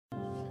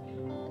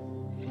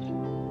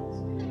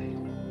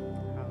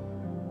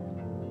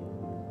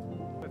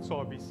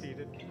all be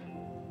seated.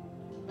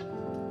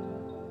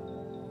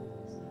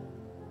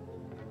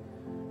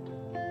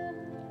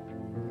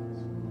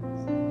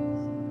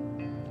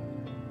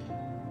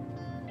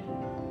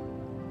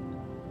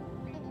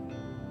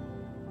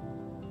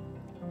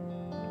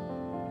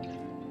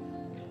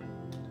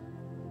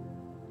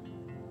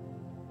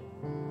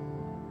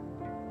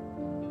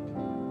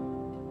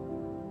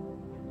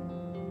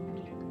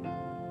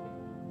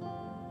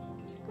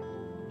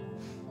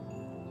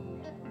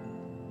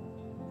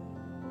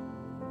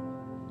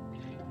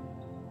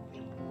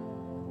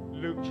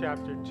 Luke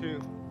chapter 2.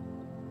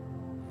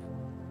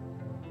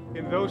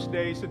 In those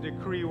days, a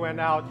decree went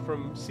out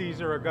from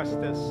Caesar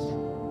Augustus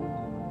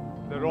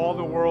that all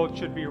the world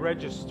should be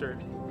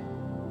registered.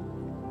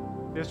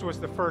 This was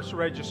the first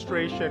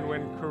registration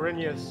when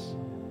Quirinius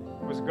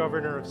was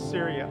governor of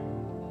Syria.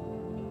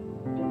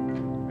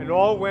 And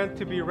all went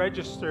to be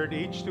registered,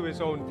 each to his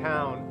own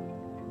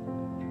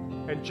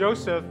town. And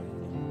Joseph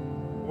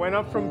went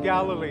up from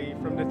Galilee,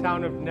 from the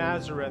town of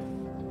Nazareth,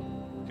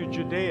 to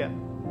Judea,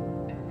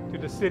 to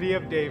the city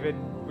of David,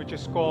 which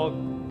is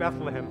called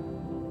Bethlehem,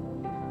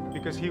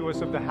 because he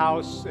was of the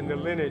house and the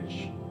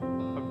lineage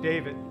of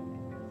David.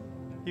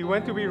 He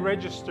went to be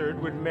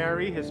registered with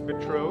Mary, his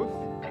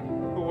betrothed,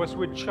 who was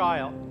with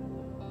child.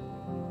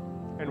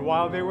 And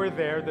while they were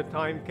there, the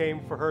time came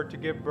for her to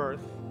give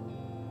birth.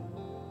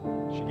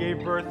 She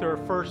gave birth to her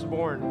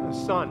firstborn,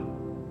 a son,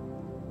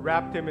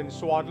 wrapped him in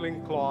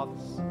swaddling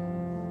cloths,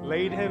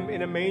 laid him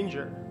in a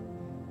manger,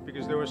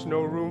 because there was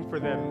no room for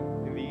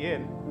them in the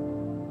inn.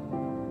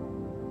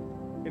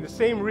 In the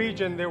same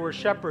region, there were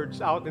shepherds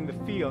out in the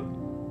field,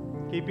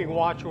 keeping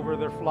watch over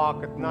their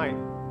flock at night.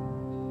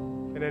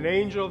 And an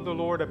angel of the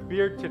Lord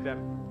appeared to them.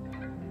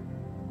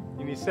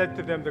 And he said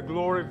to them, the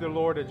glory of the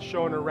Lord had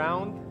shone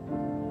around.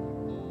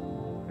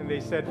 And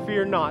they said,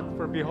 fear not,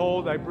 for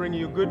behold, I bring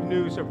you good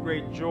news of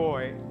great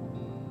joy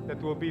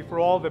that will be for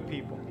all the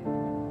people.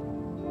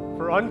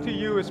 For unto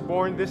you is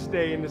born this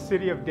day in the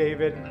city of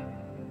David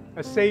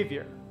a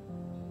Savior,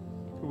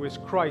 who is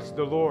Christ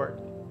the Lord.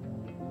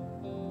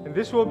 And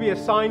this will be a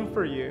sign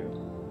for you.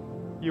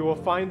 You will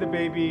find the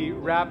baby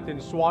wrapped in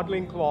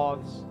swaddling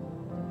cloths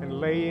and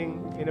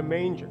laying in a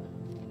manger.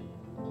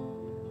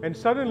 And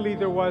suddenly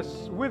there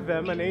was with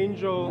them an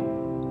angel,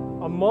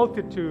 a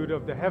multitude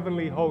of the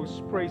heavenly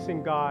hosts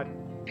praising God.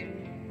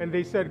 And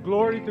they said,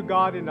 glory to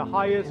God in the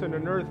highest, and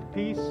on earth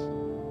peace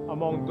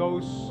among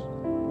those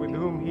with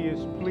whom he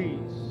is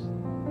pleased.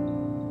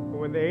 And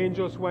when the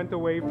angels went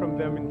away from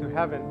them into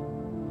heaven,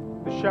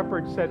 the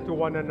shepherds said to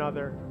one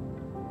another,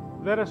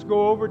 let us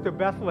go over to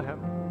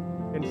Bethlehem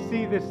and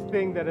see this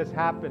thing that has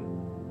happened,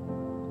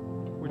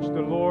 which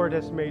the Lord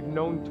has made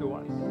known to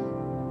us.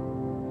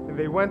 And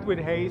they went with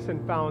haste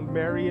and found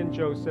Mary and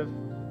Joseph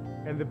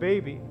and the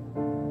baby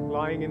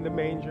lying in the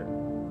manger.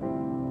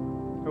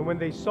 And when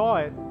they saw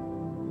it,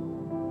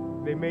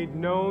 they made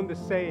known the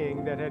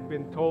saying that had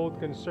been told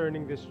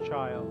concerning this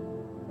child.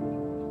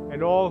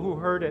 And all who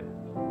heard it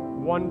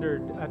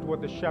wondered at what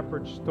the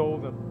shepherds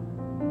told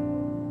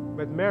them.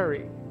 But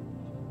Mary,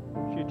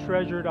 she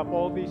treasured up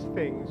all these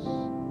things,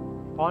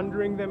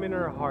 pondering them in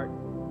her heart.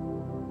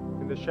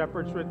 And the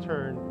shepherds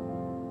returned,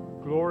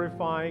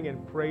 glorifying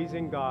and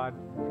praising God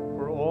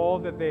for all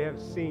that they have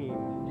seen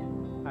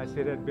as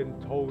it had been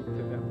told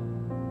to them.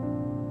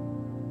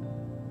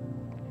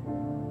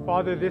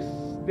 Father, this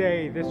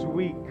day, this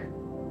week,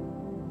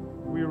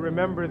 we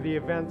remember the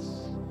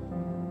events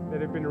that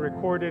have been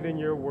recorded in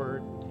your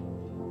word.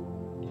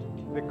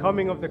 The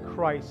coming of the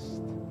Christ,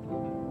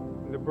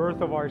 and the birth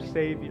of our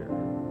Savior.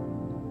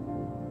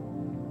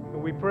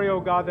 And we pray, oh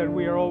God, that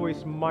we are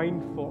always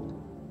mindful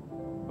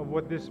of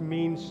what this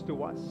means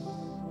to us.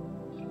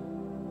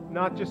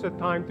 Not just a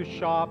time to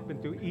shop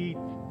and to eat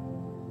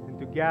and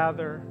to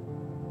gather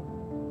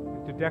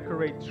and to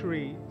decorate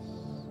trees,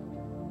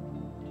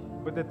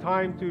 but the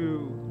time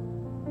to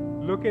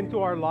look into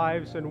our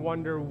lives and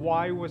wonder,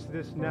 why was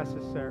this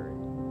necessary?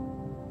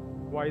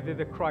 Why did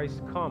the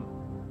Christ come?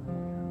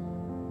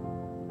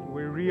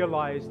 We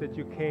realize that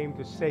you came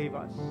to save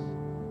us,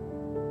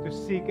 to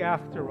seek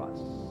after us,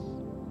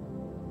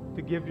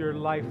 to give your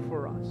life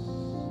for us.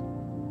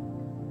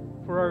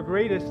 For our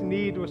greatest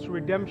need was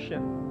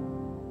redemption.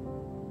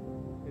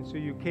 And so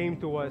you came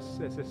to us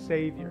as a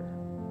Savior.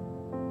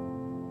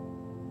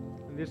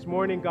 And this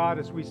morning, God,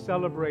 as we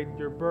celebrate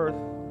your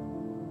birth,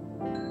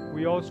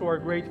 we also are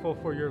grateful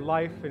for your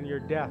life and your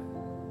death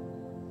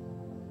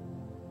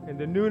and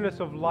the newness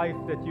of life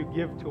that you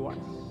give to us.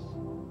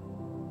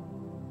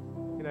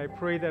 And I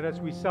pray that as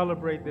we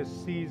celebrate this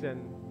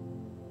season,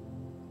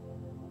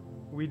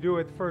 we do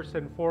it first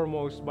and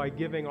foremost by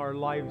giving our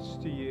lives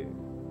to you,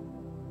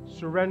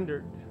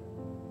 surrendered,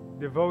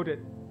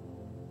 devoted,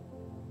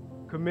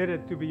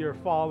 committed to be your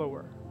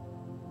follower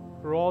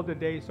for all the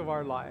days of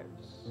our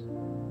lives,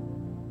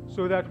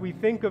 so that we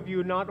think of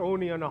you not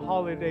only on a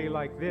holiday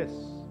like this,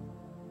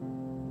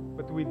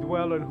 but we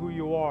dwell on who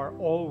you are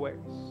always,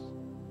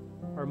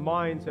 our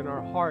minds and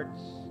our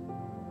hearts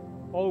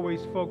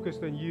always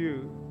focused on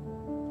you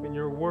and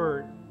your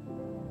word,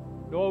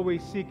 and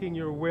always seeking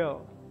your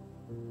will,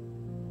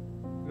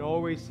 and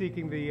always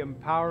seeking the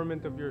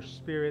empowerment of your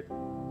Spirit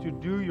to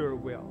do your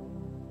will.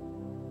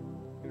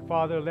 And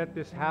Father, let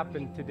this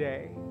happen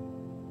today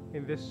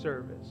in this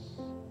service.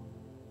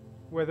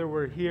 Whether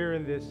we're here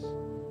in this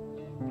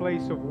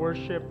place of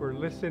worship or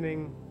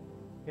listening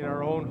in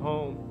our own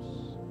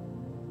homes,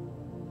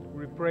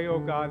 we pray, oh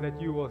God,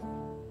 that you will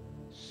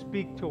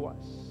speak to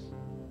us,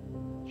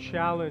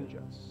 challenge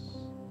us,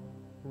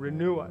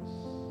 renew us,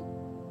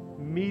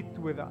 meet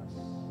with us,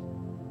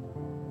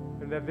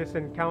 and that this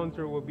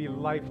encounter will be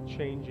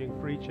life-changing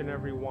for each and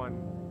every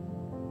one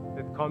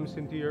that comes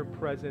into your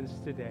presence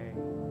today.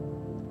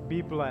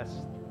 Be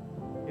blessed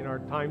in our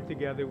time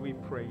together, we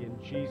pray.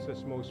 In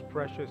Jesus' most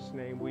precious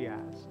name we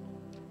ask.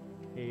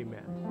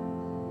 Amen.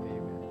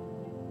 Amen.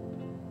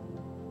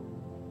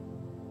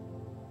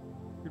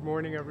 Good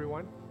morning,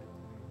 everyone.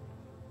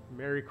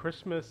 Merry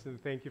Christmas,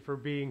 and thank you for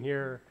being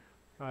here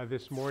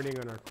this morning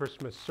on our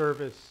Christmas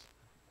service.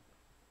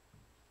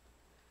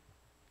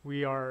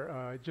 We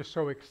are just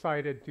so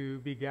excited to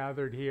be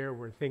gathered here.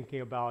 We're thinking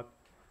about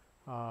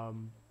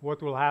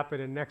what will happen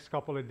in the next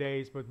couple of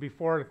days, but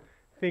before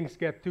things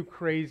get too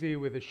crazy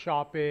with the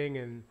shopping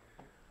and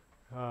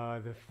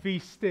the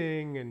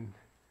feasting and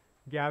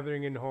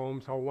gathering in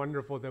homes, how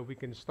wonderful that we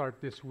can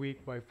start this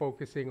week by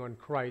focusing on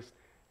Christ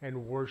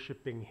and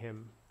worshiping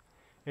Him.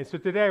 And so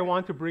today I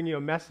want to bring you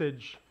a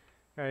message,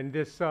 and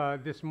this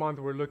month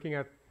we're looking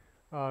at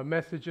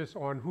messages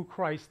on who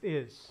Christ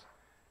is.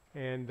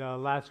 And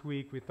last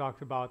week we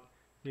talked about,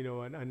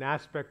 an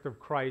aspect of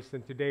Christ,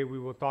 and today we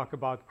will talk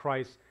about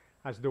Christ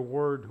as the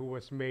Word who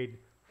was made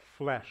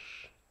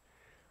flesh.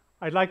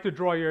 I'd like to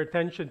draw your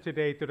attention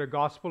today to the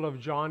Gospel of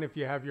John. If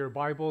you have your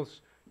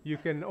Bibles, you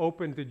can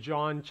open to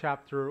John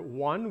chapter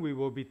 1. We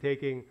will be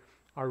taking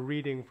our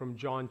reading from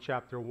John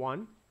chapter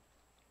 1.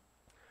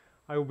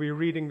 I will be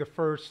reading the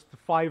first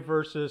 5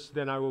 verses,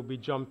 then I will be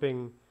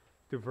jumping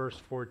to verse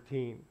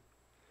 14.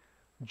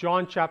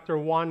 John chapter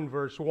 1,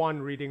 verse 1,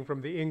 reading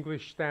from the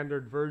English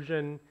Standard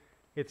Version,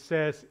 it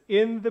says,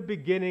 "In the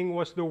beginning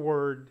was the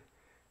Word,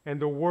 and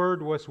the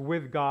Word was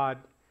with God,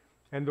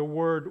 and the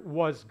Word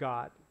was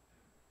God.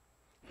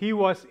 He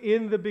was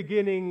in the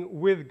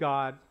beginning with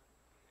God,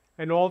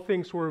 and all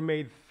things were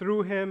made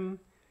through Him,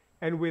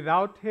 and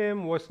without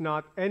Him was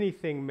not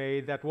anything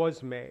made that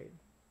was made.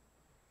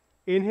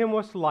 In Him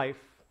was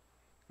life,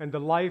 and the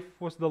life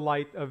was the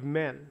light of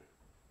men.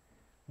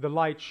 The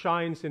light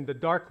shines in the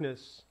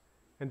darkness,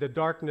 and the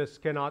darkness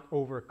cannot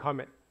overcome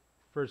it."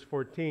 Verse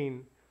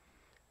 14,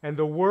 "And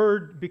the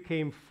Word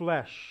became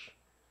flesh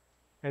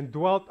and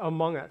dwelt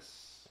among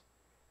us,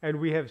 and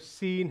we have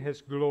seen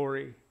His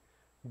glory,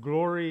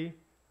 glory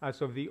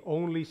as of the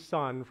only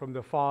Son from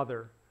the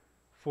Father,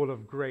 full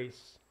of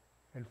grace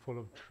and full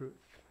of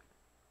truth."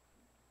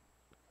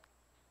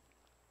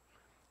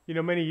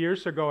 Many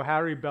years ago,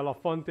 Harry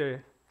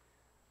Belafonte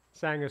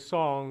sang a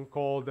song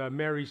called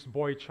Mary's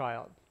Boy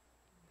Child.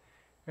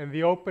 And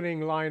the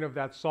opening line of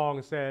that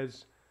song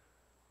says,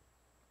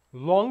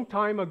 "Long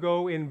time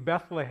ago in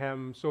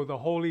Bethlehem, so the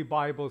Holy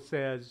Bible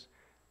says,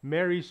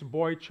 Mary's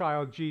boy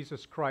child,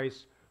 Jesus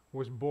Christ,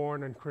 was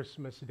born on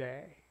Christmas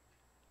Day."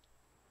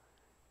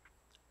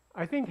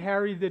 I think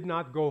Harry did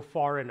not go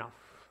far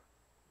enough.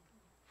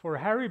 For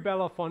Harry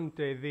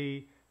Belafonte,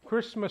 the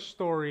Christmas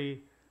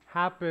story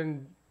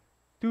happened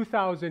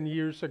 2,000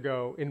 years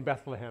ago in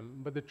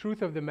Bethlehem. But the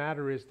truth of the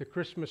matter is the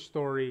Christmas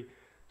story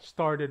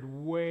started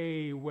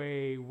way,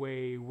 way,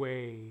 way,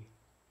 way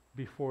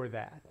before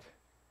that.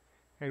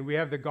 And we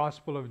have the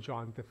Gospel of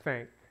John to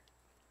thank.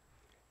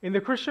 In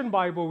the Christian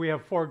Bible, we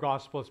have 4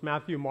 Gospels: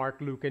 Matthew,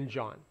 Mark, Luke, and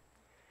John.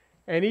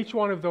 And each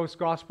one of those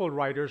Gospel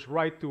writers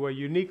write to a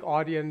unique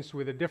audience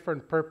with a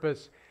different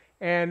purpose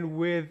and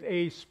with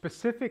a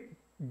specific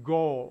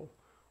goal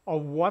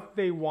of what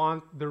they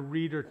want the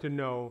reader to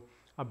know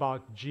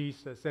about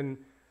Jesus.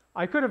 And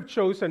I could have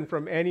chosen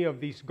from any of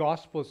these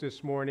Gospels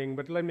this morning,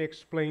 but let me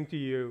explain to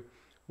you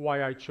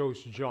why I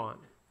chose John.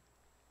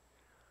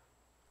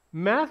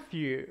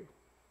 Matthew,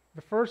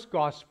 the first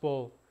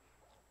Gospel,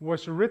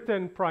 was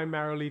written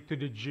primarily to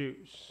the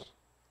Jews.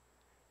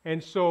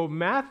 And so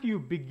Matthew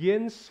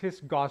begins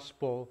his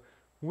Gospel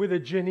with a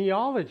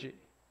genealogy,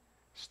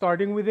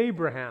 starting with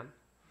Abraham.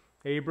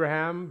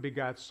 Abraham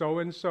begat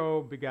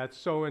so-and-so, begat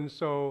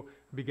so-and-so,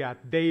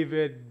 begat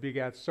David,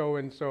 begat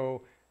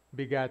so-and-so,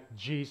 begat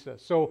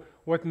Jesus. So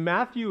what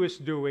Matthew is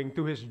doing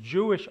to his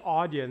Jewish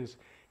audience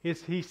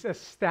is he's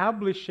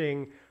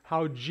establishing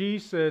how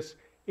Jesus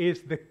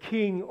is the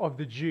King of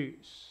the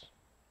Jews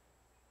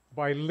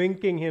by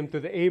linking Him to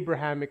the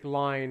Abrahamic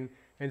line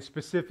and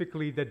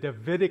specifically the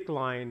Davidic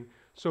line,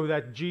 so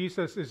that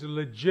Jesus is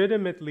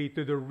legitimately,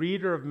 to the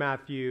reader of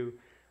Matthew,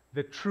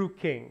 the true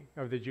King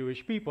of the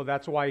Jewish people.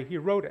 That's why he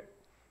wrote it.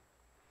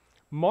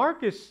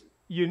 Mark is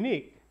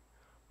unique.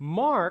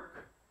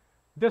 Mark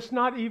does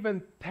not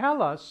even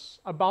tell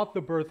us about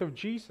the birth of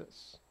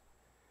Jesus.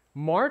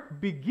 Mark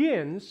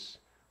begins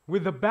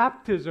with the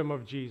baptism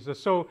of Jesus.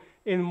 So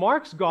in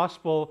Mark's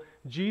Gospel,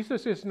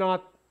 Jesus is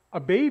not a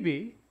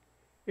baby.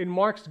 In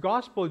Mark's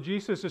Gospel,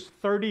 Jesus is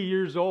 30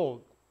 years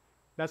old.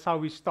 That's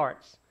how he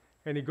starts.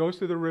 And he goes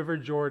to the River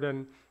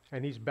Jordan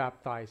and he's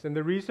baptized. And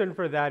the reason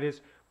for that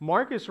is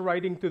Mark is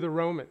writing to the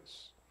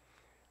Romans.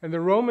 And the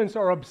Romans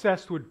are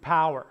obsessed with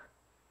power.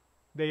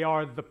 They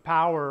are the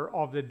power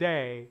of the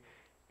day.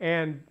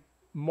 And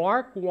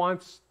Mark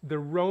wants the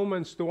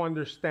Romans to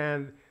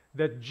understand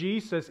that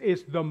Jesus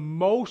is the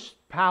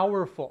most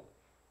powerful.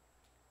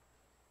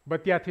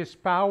 But yet his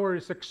power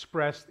is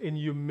expressed in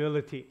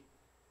humility.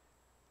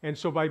 And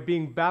so by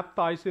being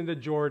baptized in the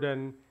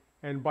Jordan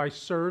and by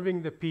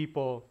serving the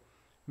people,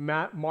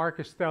 Mark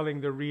is telling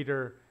the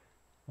reader,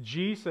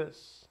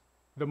 Jesus,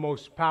 the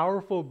most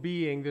powerful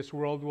being this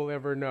world will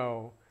ever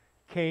know,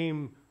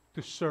 came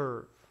to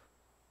serve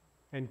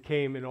and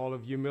came in all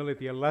of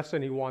humility, a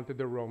lesson he wanted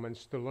the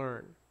Romans to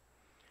learn.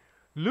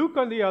 Luke,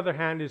 on the other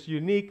hand, is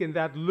unique in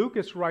that Luke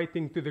is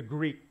writing to the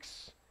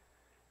Greeks,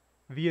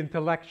 the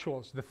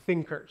intellectuals, the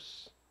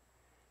thinkers.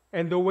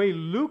 And the way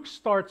Luke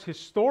starts his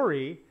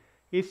story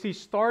is he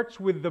starts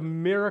with the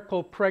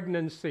miracle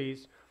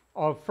pregnancies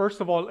of,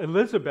 first of all,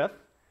 Elizabeth,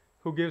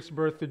 who gives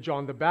birth to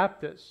John the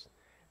Baptist,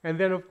 and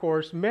then, of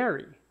course,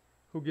 Mary,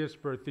 who gives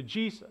birth to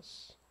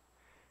Jesus.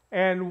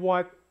 And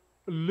what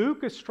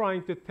Luke is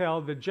trying to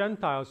tell the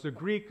Gentiles, the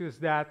Greeks, is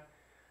that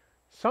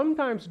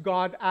sometimes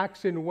God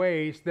acts in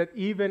ways that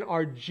even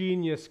our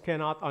genius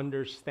cannot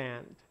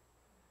understand.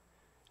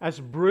 As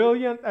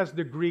brilliant as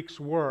the Greeks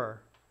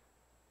were,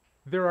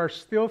 there are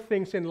still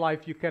things in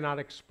life you cannot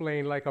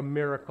explain, like a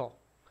miracle.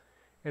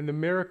 And the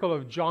miracle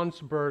of John's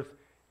birth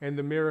and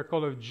the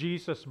miracle of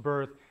Jesus'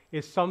 birth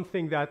is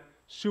something that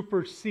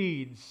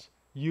supersedes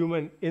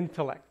human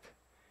intellect.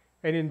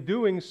 And in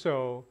doing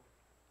so,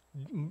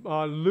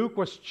 Luke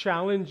was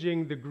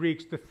challenging the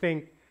Greeks to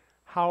think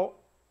how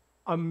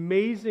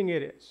amazing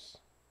it is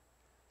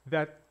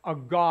that a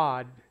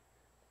God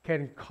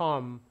can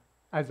come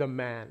as a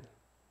man.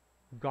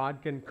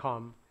 God can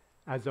come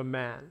as a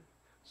man.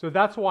 So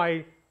that's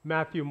why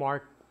Matthew,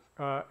 Mark,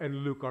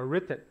 and Luke are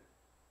written.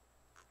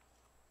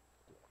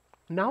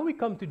 Now we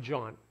come to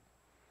John.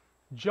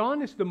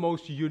 John is the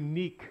most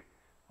unique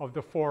of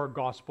the four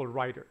gospel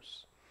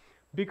writers.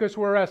 Because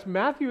whereas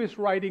Matthew is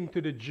writing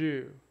to the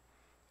Jew,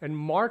 and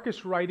Mark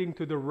is writing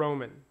to the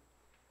Roman,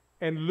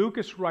 and Luke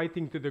is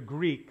writing to the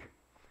Greek,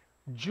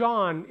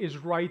 John is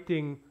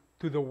writing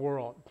to the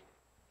world.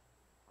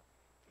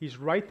 He's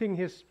writing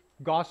his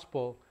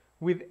gospel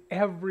with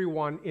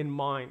everyone in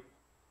mind.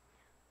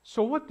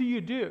 So what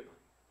do?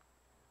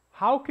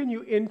 How can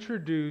you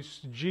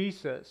introduce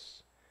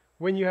Jesus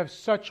when you have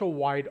such a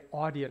wide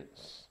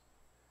audience?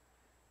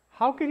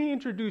 How can he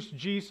introduce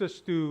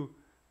Jesus to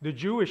the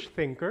Jewish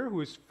thinker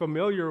who is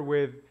familiar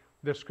with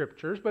the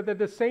scriptures, but at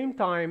the same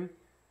time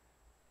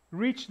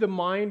reach the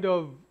mind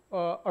of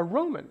a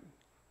Roman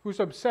who's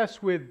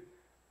obsessed with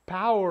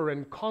power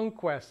and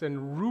conquest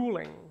and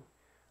ruling,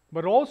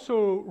 but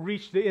also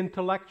reach the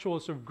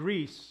intellectuals of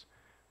Greece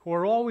who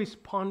are always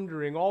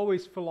pondering,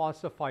 always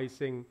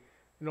philosophizing,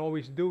 and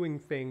always doing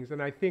things.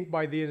 And I think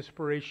by the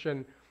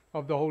inspiration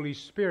of the Holy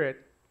Spirit,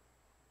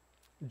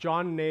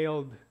 John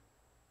nailed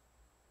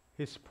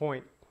his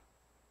point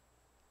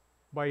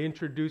by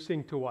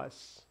introducing to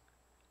us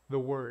the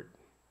Word.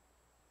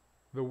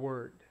 The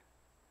Word.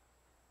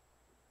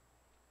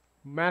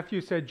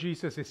 Matthew said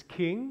Jesus is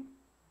king.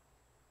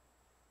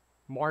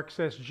 Mark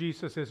says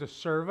Jesus is a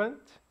servant.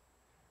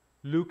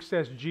 Luke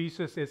says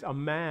Jesus is a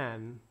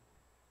man.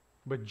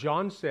 But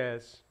John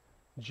says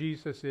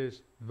Jesus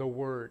is the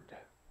Word.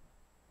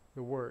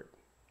 The Word.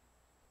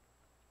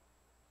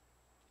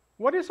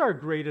 What is our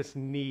greatest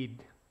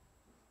need?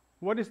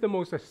 What is the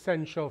most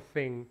essential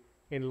thing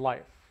in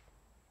life?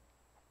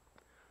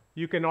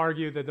 You can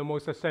argue that the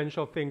most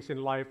essential things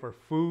in life are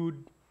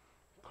food,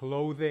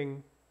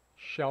 clothing,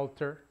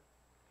 shelter.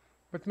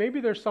 But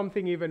maybe there's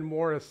something even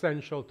more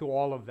essential to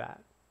all of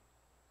that.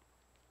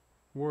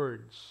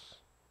 Words.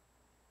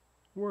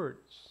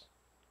 Words.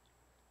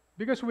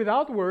 Because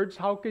without words,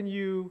 how can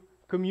you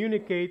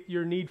communicate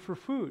your need for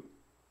food?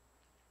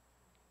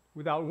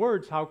 Without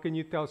words, how can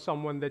you tell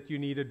someone that you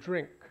need a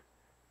drink?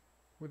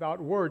 Without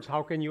words,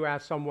 how can you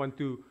ask someone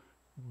to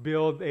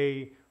build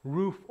a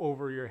roof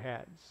over your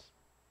heads?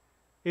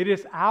 It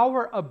is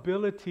our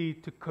ability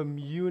to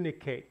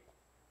communicate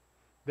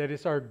that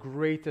is our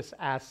greatest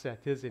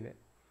asset, isn't it?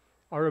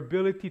 Our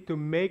ability to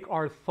make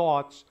our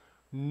thoughts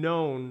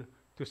known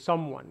to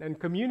someone. And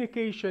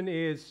communication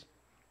is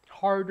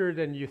harder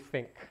than you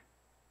think.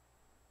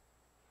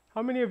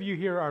 How many of you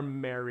here are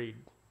married?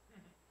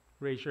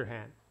 Raise your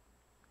hand.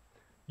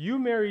 You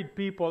married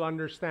people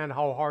understand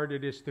how hard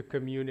it is to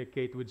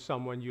communicate with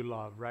someone you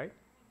love, right?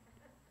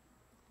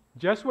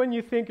 Just when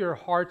you think your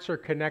hearts are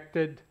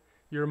connected,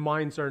 your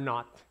minds are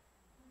not.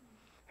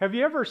 Have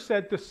you ever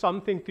said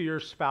something to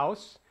your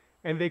spouse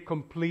and they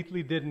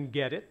completely didn't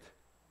get it?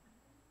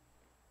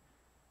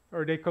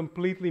 Or they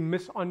completely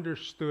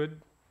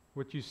misunderstood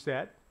what you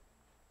said?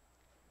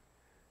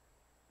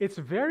 It's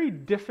very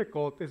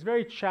difficult, it's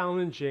very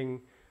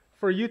challenging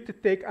for you to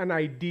take an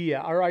idea.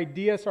 Our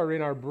ideas are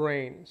in our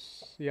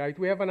brains. Right?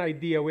 We have an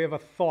idea, we have a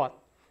thought,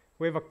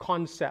 we have a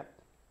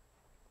concept.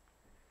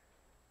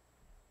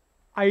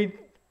 I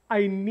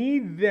I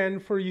need then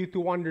for you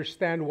to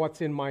understand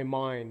what's in my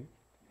mind.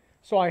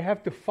 So I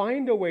have to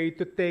find a way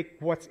to take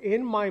what's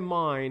in my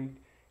mind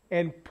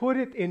and put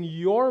it in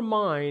your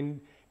mind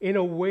in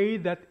a way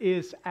that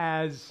is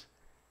as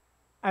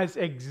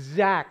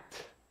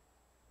exact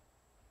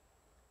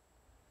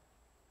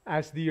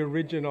as the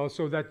original,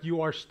 so that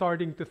you are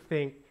starting to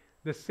think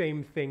the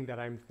same thing that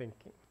I'm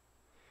thinking.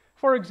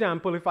 For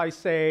example,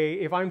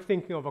 if I'm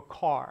thinking of a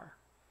car,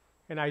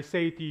 and I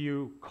say to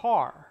you,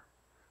 car,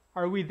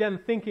 are we then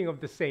thinking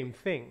of the same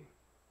thing?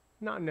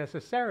 Not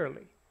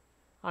necessarily.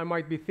 I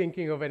might be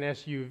thinking of an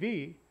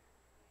SUV,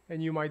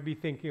 and you might be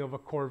thinking of a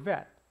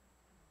Corvette.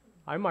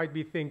 I might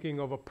be thinking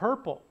of a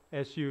purple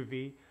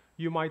SUV,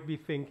 you might be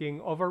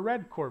thinking of a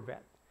red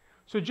Corvette.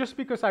 So just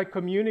because I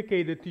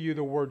communicated to you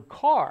the word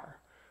car,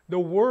 the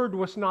word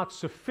was not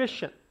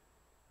sufficient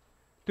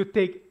to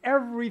take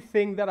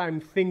everything that I'm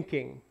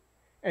thinking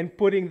and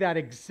putting that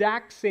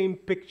exact same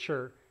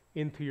picture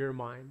into your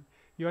mind.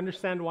 You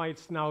understand why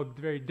it's now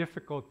very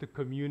difficult to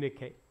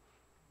communicate.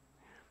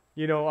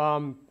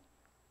 One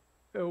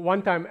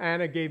time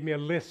Anna gave me a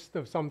list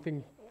of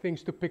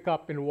things to pick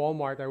up in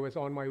Walmart. I was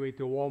on my way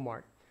to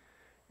Walmart.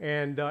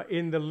 And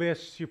in the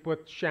list, you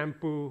put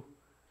shampoo,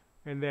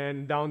 and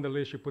then down the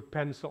list, you put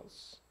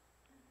pencils.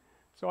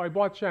 So I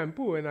bought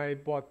shampoo and I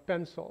bought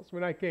pencils.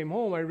 When I came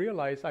home, I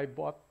realized I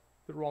bought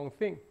the wrong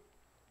thing.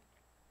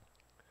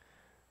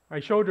 I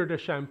showed her the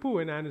shampoo,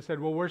 and Anna said,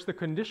 well, where's the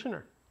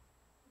conditioner?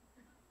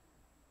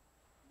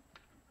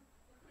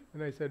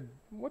 And I said,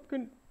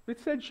 it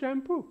said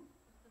shampoo.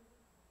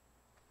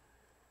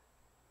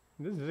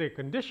 This is a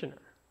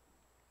conditioner.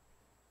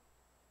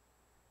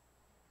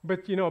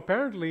 But,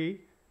 apparently,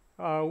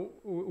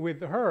 with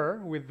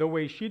the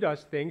way she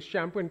does things,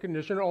 shampoo and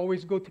conditioner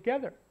always go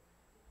together.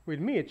 With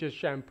me, it's just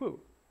shampoo.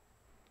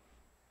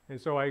 And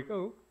so I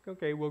go,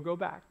 okay, we'll go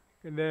back.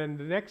 And then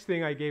the next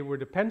thing I gave were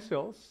the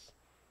pencils,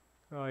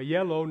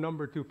 yellow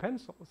number 2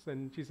 pencils.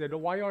 And she said, oh,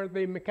 why aren't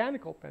they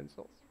mechanical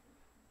pencils?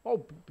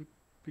 Oh,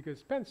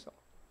 because pencil.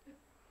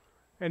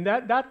 And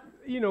that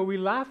we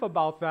laugh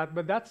about that,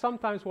 but that's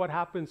sometimes what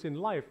happens in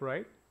life,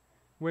 right?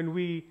 When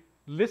we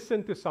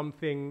listen to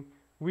something,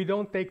 we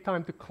don't take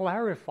time to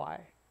clarify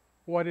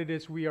what it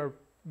is we are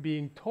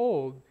being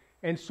told,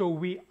 and so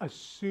we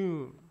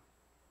assume.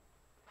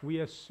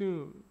 We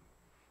assume.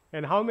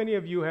 And how many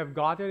of you have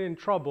gotten in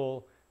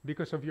trouble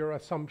because of your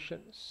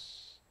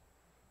assumptions?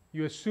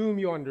 You assume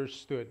you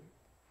understood.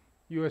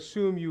 You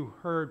assume you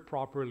heard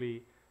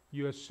properly.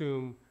 You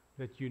assume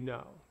that you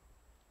know.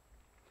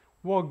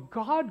 Well,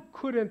 God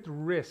couldn't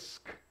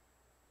risk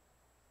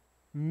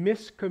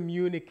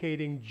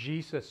miscommunicating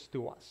Jesus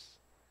to us.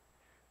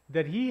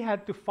 That he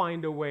had to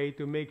find a way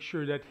to make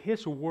sure that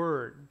his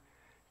word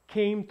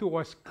came to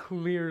us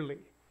clearly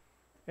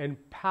and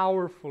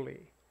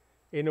powerfully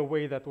in a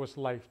way that was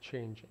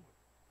life-changing.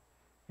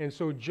 And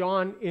so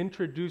John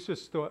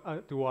introduces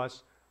to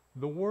us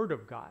the Word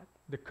of God,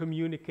 the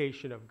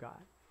communication of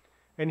God.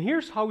 And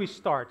here's how he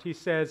starts. He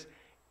says,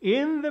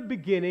 in the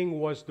beginning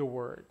was the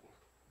Word.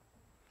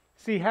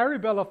 See, Harry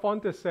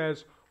Belafonte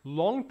says,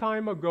 long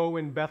time ago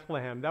in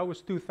Bethlehem. That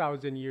was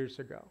 2,000 years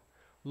ago.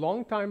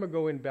 Long time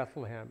ago in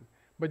Bethlehem.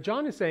 But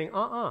John is saying,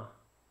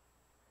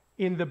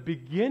 in the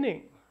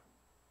beginning,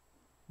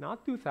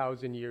 not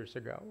 2,000 years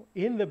ago,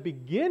 in the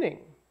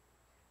beginning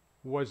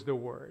was the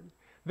Word.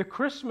 The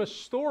Christmas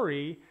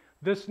story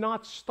does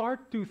not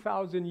start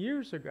 2,000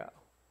 years ago.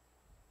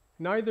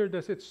 Neither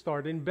does it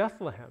start in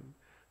Bethlehem.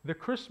 The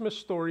Christmas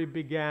story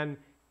began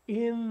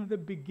in the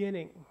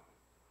beginning.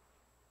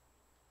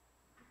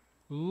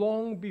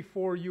 Long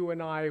before you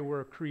and I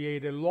were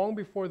created, long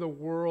before the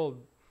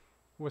world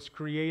was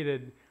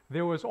created,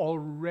 there was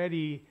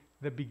already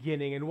the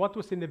beginning. And what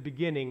was in the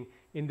beginning?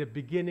 In the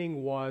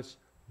beginning was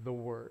the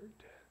Word.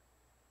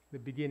 The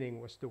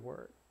beginning was the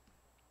Word.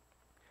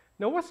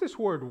 Now, what's this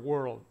word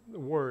word?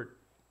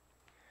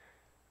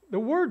 The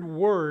word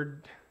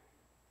word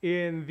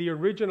in the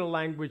original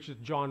language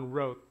that John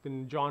wrote,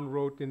 and John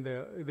wrote in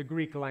the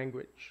Greek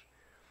language,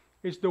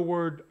 is the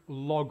word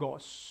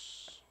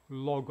logos.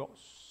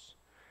 Logos.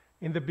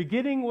 In the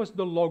beginning was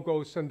the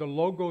Logos, and the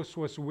Logos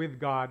was with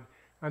God,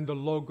 and the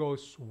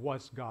Logos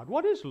was God.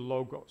 What is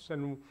Logos?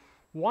 And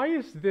why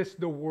is this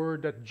the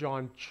word that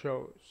John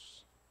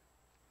chose?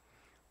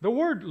 The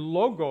word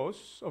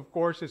Logos, of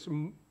course, is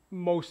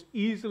most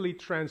easily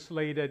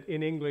translated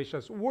in English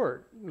as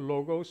word.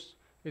 Logos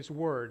is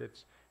word.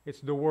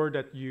 It's the word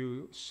that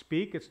you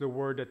speak. It's the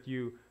word that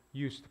you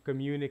use to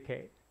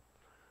communicate.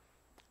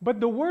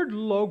 But the word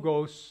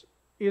logos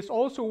is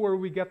also where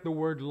we get the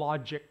word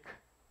logic,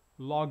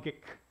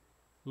 logos.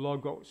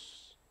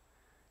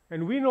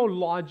 And we know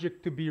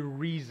logic to be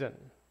reason,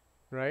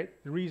 right?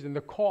 The reason, the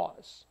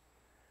cause.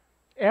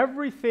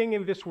 Everything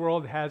in this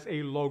world has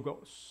a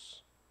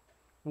logos.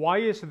 Why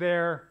is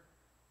there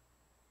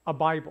a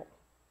Bible?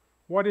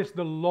 What is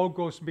the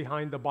logos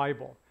behind the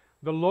Bible?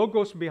 The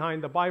logos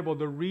behind the Bible,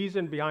 the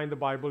reason behind the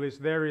Bible is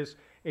there is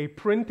a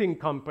printing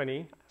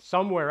company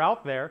somewhere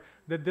out there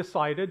that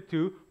decided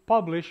to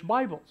publish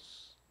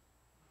Bibles.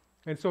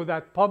 And so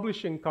that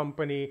publishing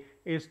company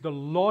is the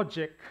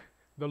logic,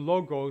 the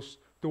logos,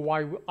 to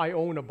why I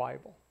own a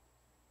Bible.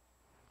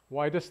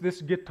 Why does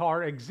this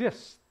guitar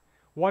exist?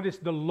 What is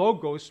the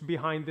logos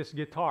behind this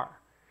guitar?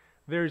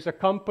 There's a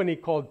company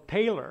called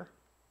Taylor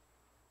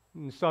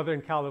in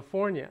Southern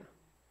California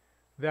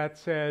that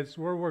says,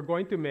 we're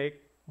going to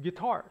make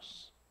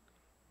guitars.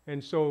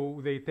 And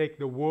so they take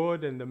the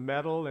wood and the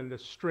metal and the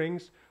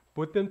strings,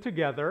 put them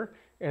together,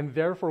 and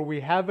therefore we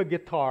have a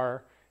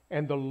guitar,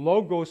 and the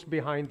logos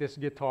behind this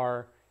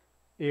guitar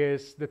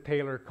is the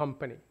Taylor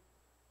Company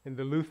and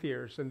the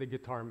luthiers and the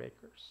guitar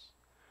makers.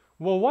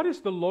 Well, what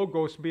is the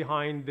logos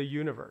behind the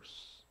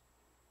universe?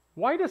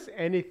 Why does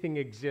anything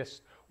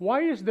exist?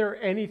 Why is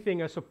there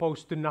anything as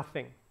opposed to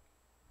nothing?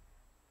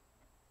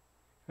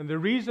 And the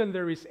reason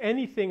there is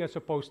anything as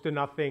opposed to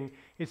nothing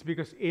is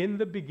because in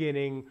the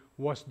beginning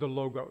was the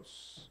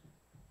logos.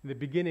 In the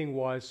beginning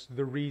was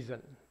the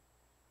reason.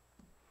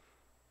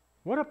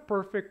 What a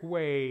perfect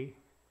way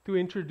to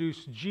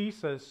introduce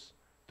Jesus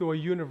to a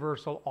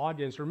universal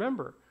audience.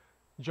 Remember,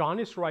 John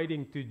is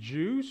writing to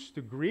Jews,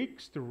 to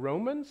Greeks, to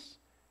Romans,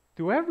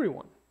 to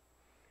everyone.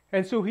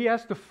 And so he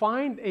has to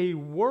find a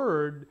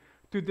word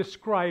to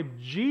describe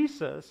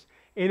Jesus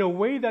in a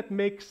way that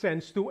makes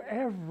sense to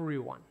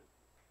everyone.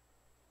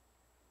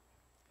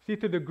 See,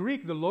 to the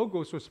Greek, the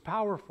logos was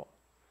powerful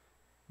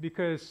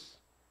because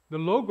the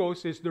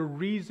logos is the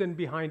reason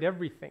behind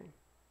everything.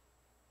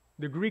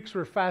 The Greeks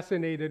were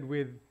fascinated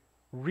with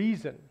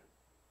reason.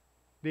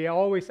 They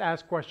always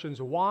ask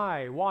questions,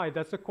 why? Why?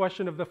 That's a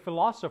question of the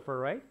philosopher,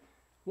 right?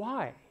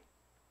 Why?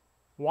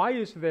 Why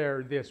is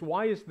there this?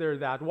 Why is there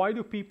that? Why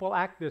do people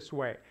act this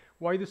way?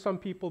 Why do some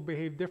people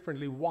behave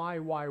differently?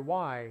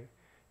 Why?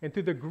 And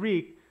to the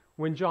Greek,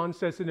 when John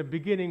says in the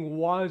beginning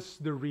was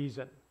the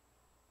reason,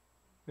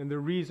 and the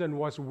reason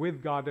was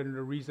with God, and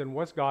the reason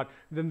was God,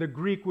 then the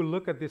Greek will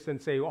look at this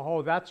and say,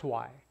 oh, that's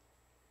why.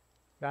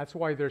 That's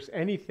why there's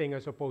anything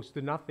as opposed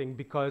to nothing,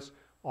 because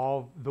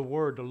of the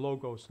word, the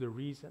logos, the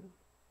reason.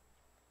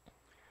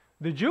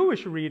 The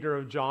Jewish reader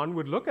of John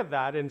would look at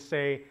that and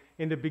say,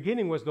 in the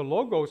beginning was the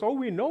logos. Oh,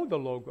 we know the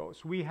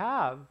logos. We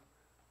have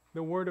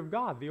the Word of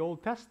God, the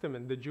Old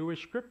Testament, the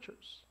Jewish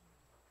scriptures,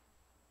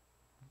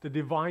 the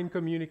divine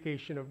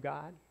communication of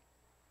God.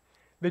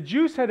 The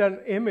Jews had an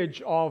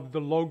image of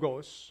the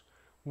logos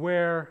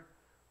where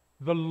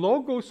the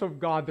logos of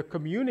God, the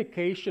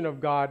communication of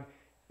God,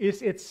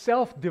 is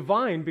itself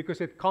divine because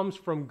it comes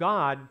from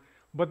God,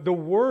 but the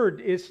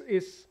Word is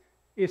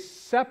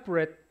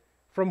separate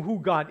from who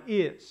God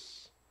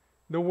is.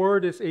 The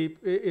Word is a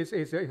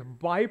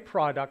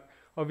byproduct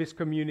of His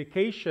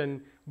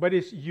communication, but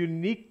is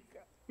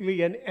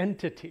uniquely an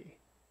entity.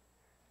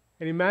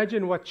 And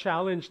imagine what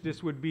challenge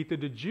this would be to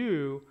the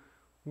Jew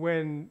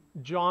when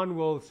John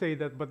will say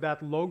that, but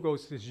that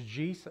logos is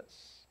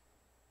Jesus.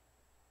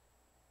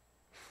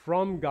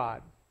 From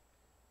God,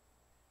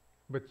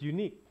 but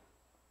unique.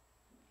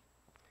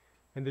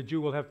 And the Jew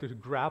will have to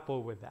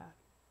grapple with that.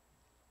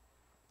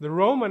 The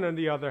Roman, on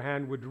the other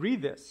hand, would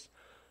read this.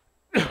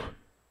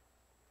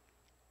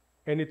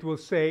 And it will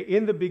say,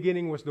 in the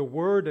beginning was the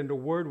Word, and the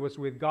Word was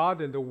with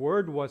God, and the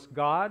Word was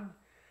God.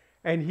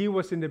 And He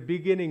was in the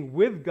beginning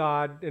with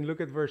God. And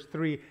look at verse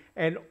 3.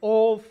 And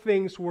all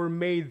things were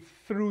made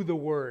through the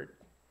Word.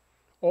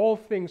 All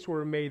things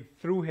were made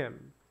through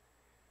Him.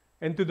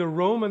 And to the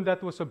Roman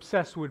that was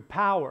obsessed with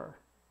power,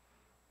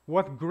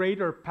 what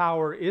greater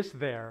power is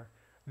there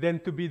than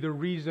to be the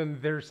reason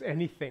there's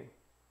anything?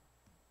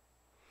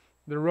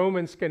 The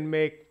Romans can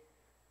make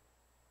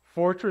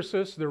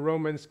fortresses. The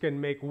Romans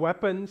can make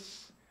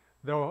weapons.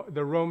 The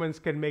Romans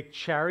can make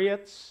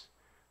chariots.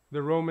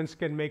 The Romans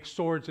can make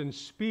swords and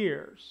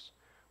spears.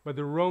 But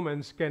the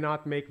Romans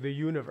cannot make the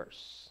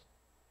universe.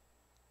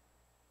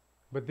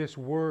 But this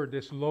word,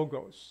 this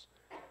logos,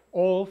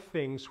 all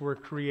things were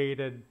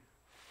created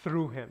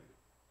through Him.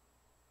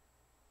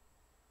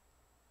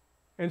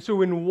 And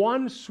so in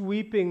one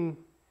sweeping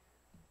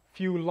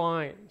few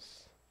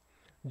lines,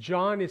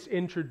 John is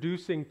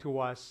introducing to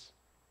us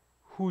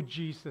who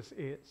Jesus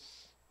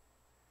is.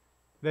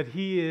 That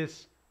He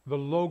is the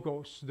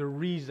logos, the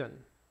reason,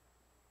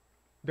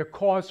 the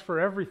cause for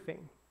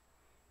everything.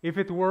 If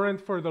it weren't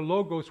for the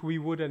logos, we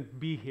wouldn't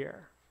be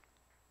here.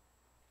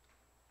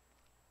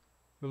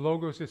 The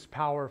logos is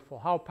powerful.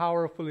 How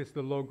powerful is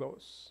the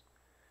logos?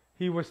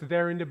 He was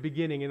there in the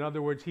beginning. In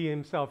other words, He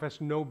Himself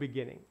has no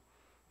beginning.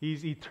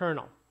 He's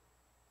eternal.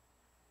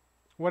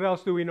 What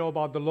else do we know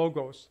about the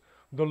logos?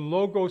 The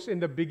logos in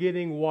the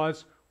beginning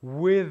was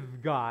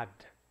with God.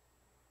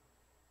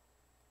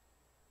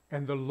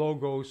 And the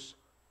logos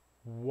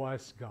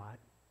was God.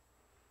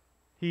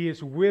 He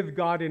is with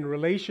God in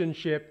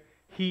relationship.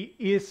 He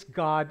is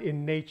God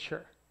in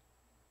nature.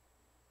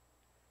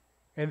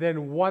 And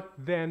then what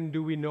then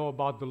do we know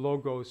about the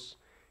logos?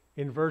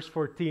 In verse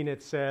 14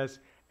 it says,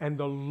 and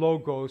the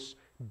logos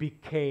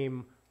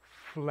became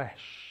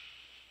flesh.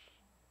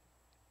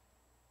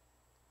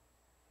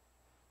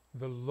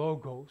 The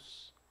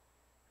logos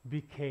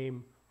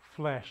became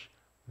flesh.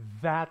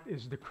 That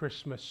is the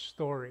Christmas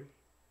story.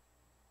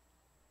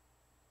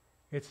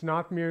 It's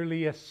not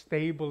merely a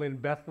stable in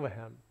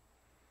Bethlehem.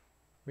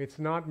 It's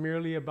not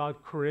merely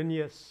about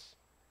Quirinius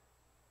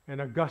and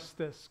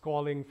Augustus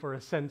calling for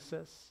a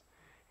census.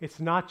 It's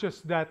not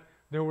just that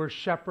there were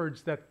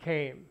shepherds that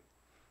came.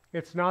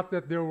 It's not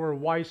that there were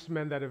wise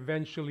men that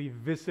eventually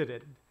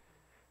visited.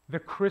 The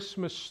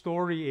Christmas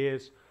story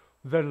is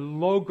the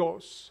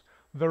logos,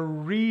 the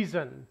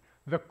reason,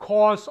 the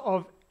cause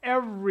of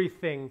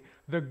everything.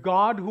 The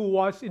God who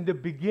was in the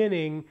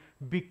beginning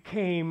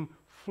became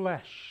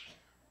flesh.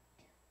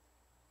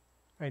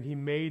 And he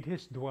made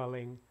his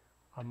dwelling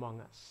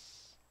among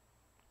us.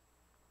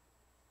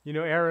 You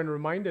know, Aaron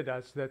reminded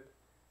us that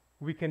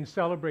we can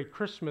celebrate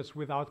Christmas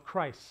without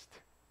Christ,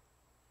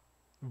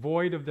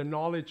 void of the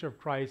knowledge of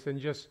Christ, and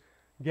just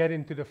get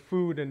into the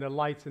food and the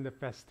lights and the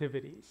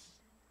festivities.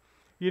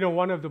 You know,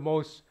 one of the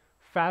most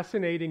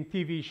fascinating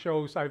TV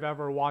shows I've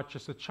ever watched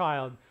as a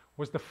child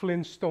was the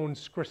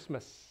Flintstones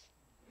Christmas.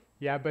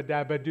 Yabba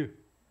dabba doo.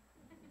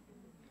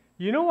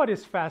 You know what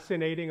is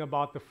fascinating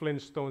about the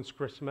Flintstones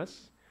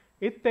Christmas?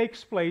 It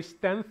takes place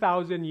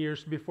 10,000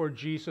 years before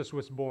Jesus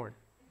was born.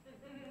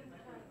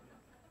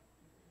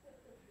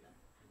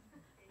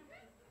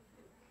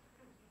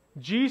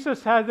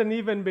 Jesus hasn't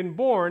even been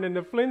born, and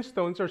the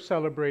Flintstones are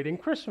celebrating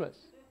Christmas.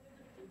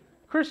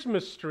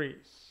 Christmas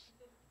trees,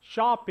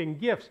 shopping,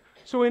 gifts.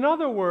 So in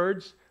other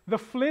words, the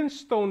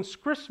Flintstones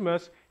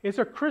Christmas is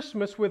a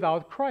Christmas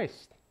without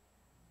Christ.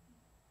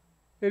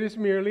 It is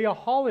merely a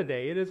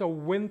holiday. It is a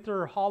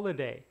winter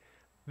holiday.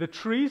 The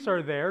trees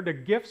are there. The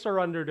gifts are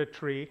under the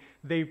tree.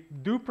 They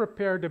do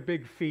prepare the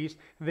big feast.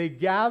 They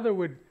gather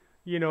with,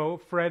 you know,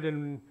 Fred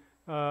and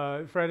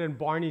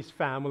Barney's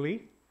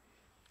family.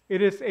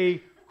 It is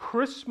a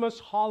Christmas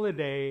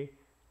holiday,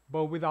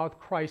 but without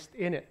Christ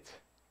in it.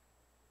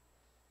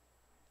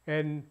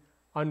 And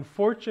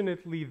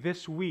unfortunately,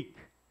 this week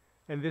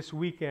and this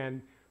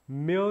weekend,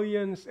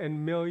 millions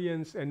and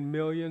millions and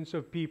millions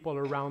of people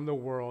around the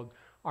world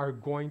are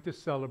going to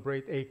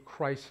celebrate a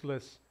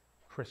Christless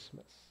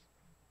Christmas.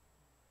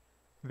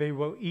 They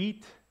will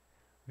eat,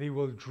 they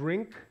will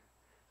drink,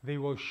 they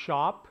will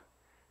shop,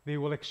 they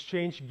will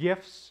exchange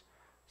gifts.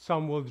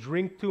 Some will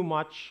drink too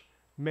much,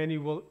 many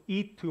will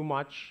eat too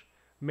much,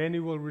 many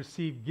will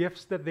receive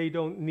gifts that they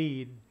don't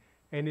need,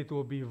 and it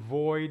will be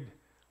void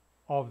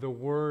of the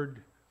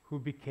Word who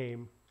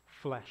became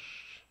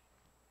flesh.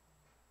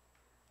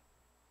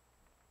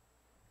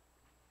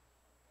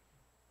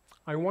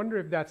 I wonder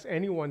if that's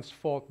anyone's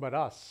fault but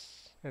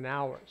us and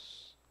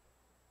ours.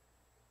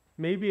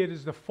 Maybe it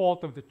is the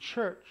fault of the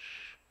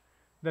church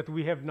that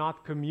we have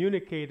not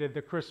communicated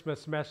the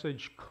Christmas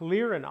message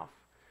clear enough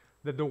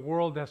that the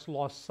world has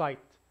lost sight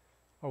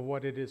of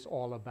what it is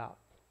all about.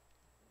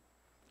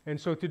 And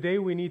so today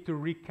we need to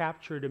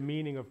recapture the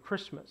meaning of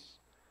Christmas,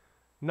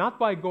 not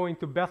by going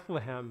to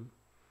Bethlehem,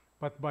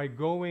 but by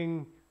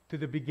going to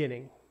the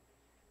beginning.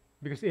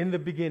 Because in the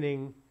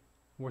beginning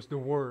was the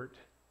Word,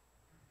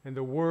 and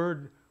the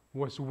Word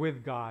was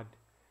with God,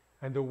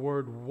 and the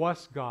Word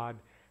was God,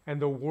 and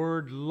the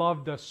Word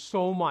loved us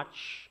so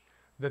much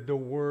that the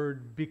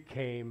Word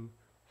became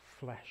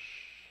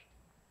flesh.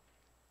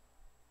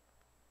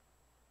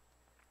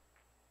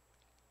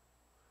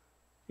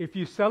 If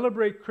you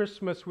celebrate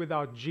Christmas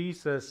without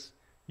Jesus,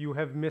 you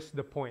have missed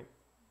the point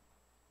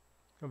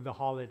of the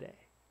holiday.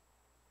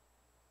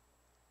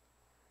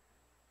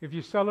 If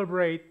you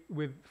celebrate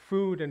with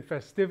food and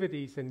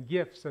festivities and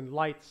gifts and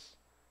lights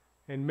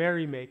and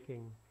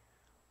merrymaking,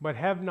 but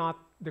have not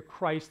the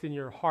Christ in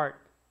your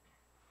heart,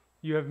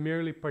 you have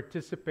merely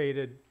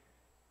participated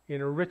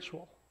in a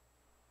ritual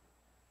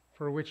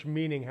for which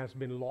meaning has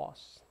been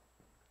lost.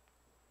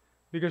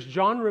 Because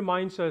John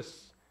reminds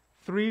us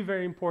three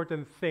very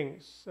important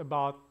things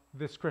about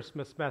this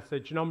Christmas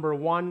message. Number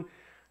one,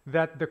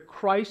 that the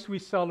Christ we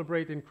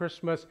celebrate in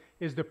Christmas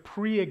is the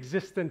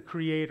pre-existent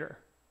creator.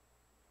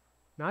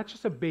 Not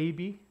just a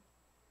baby,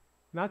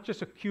 not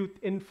just a cute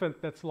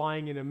infant that's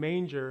lying in a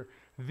manger.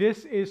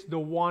 This is the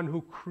one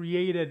who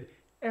created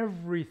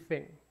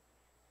everything.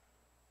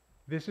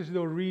 This is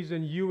the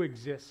reason you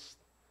exist.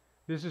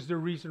 This is the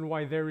reason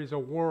why there is a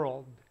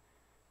world.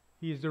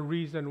 He is the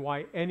reason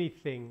why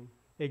anything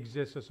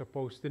exists as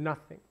opposed to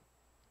nothing.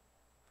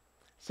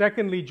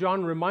 Secondly,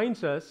 John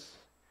reminds us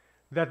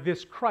that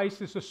this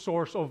Christ is a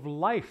source of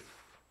life.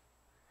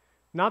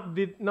 Not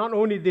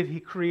only did he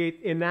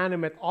create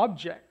inanimate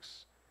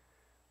objects,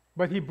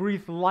 but he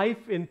breathed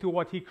life into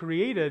what he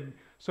created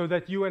so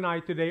that you and I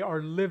today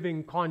are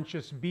living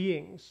conscious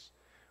beings.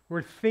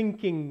 We're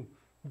thinking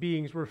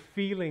beings, we're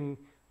feeling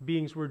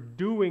beings, we're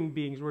doing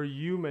beings, we're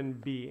human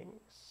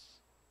beings.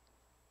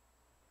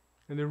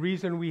 And the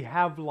reason we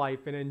have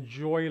life and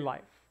enjoy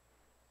life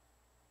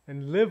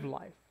and live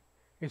life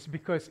is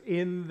because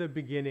in the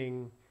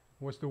beginning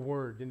was the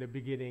Word, in the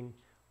beginning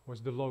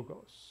was the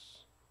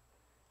Logos.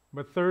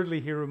 But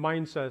thirdly, he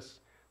reminds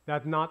us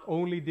that not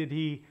only did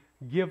he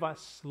give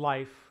us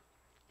life,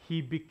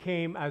 he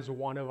became as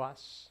one of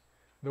us.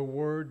 The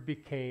Word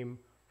became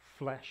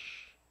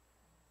flesh.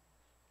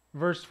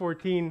 Verse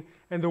 14,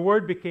 and the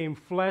Word became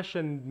flesh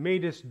and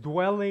made his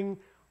dwelling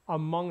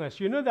among us.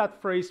 You know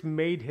that phrase,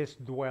 made his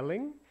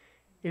dwelling,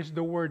 is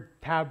the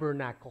word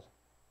tabernacle.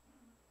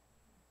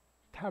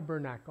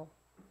 Tabernacle.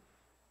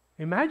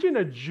 Imagine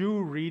a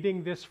Jew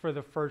reading this for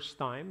the first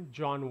time,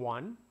 John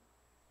 1.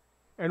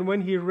 And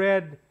when he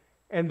read,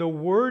 and the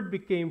Word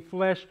became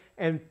flesh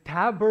and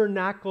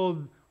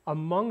tabernacled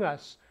among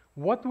us,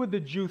 what would the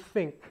Jew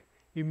think?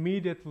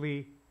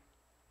 Immediately,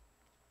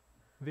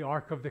 the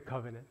Ark of the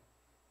Covenant,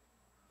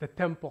 the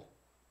temple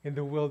in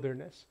the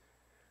wilderness,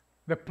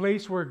 the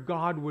place where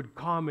God would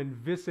come and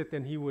visit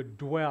and he would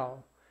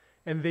dwell.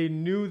 And they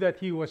knew that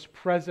he was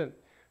present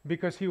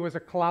because he was a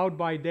cloud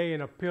by day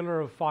and a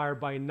pillar of fire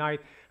by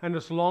night. And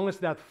as long as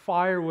that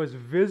fire was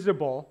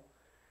visible,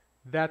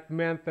 that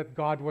meant that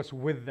God was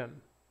with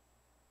them.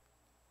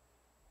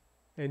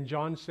 And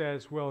John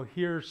says, well,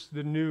 here's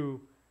the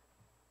new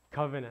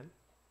covenant.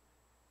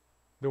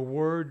 The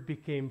Word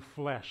became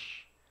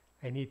flesh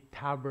and he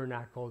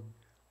tabernacled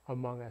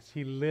among us.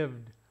 He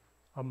lived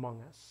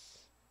among us.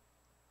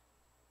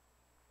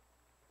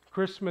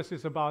 Christmas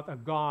is about a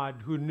God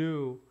who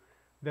knew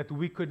that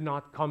we could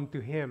not come to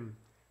him,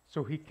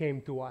 so he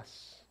came to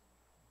us.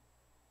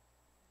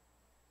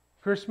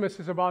 Christmas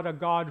is about a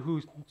God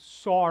who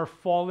saw our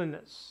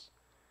fallenness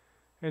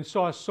and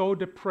saw us so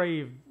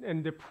depraved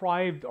and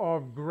deprived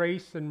of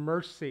grace and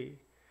mercy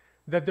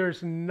that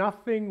there's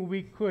nothing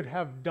we could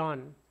have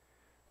done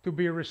to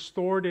be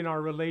restored in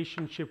our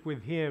relationship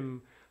with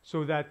him,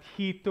 so that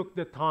he took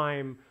the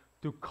time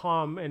to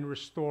come and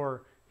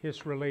restore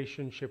his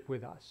relationship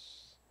with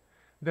us.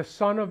 The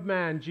Son of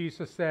Man,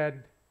 Jesus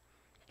said,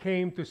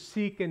 came to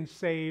seek and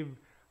save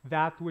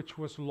that which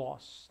was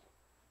lost.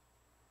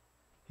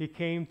 He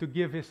came to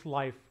give his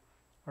life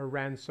a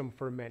ransom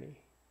for many.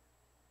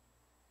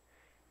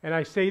 And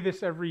I say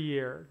this every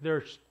year.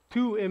 There's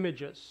two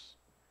images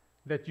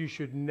that you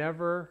should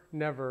never,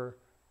 never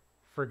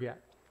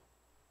forget.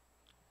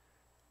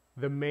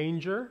 The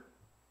manger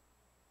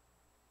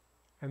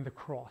and the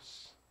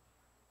cross.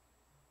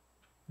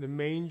 The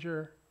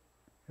manger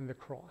and the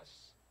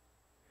cross.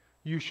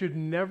 You should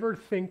never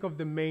think of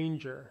the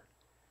manger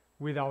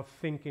without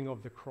thinking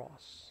of the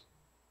cross.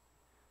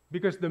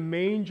 Because the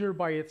manger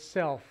by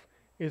itself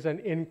is an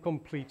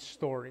incomplete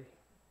story.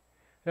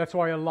 That's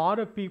why a lot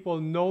of people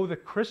know the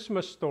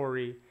Christmas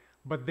story,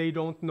 but they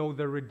don't know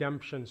the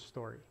redemption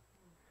story.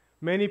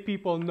 Many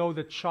people know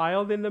the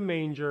child in the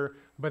manger,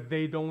 but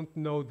they don't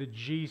know the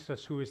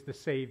Jesus who is the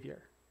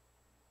Savior.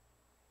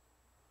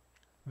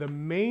 The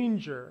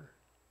manger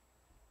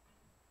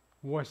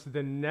was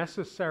the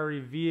necessary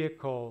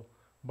vehicle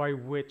by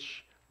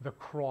which the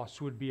cross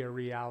would be a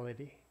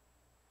reality.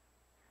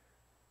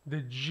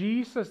 The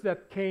Jesus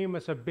that came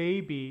as a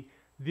baby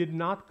did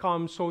not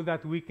come so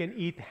that we can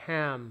eat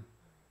ham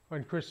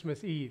on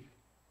Christmas Eve.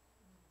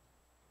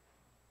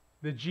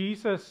 The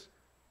Jesus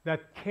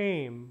that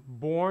came,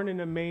 born in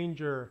a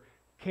manger,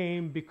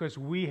 came because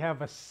we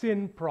have a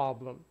sin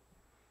problem,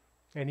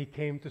 and he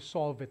came to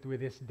solve it with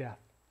his death.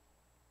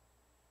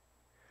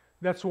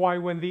 That's why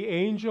when the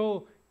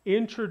angel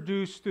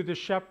introduced to the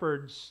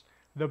shepherds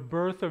the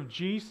birth of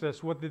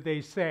Jesus, what did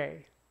they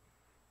say?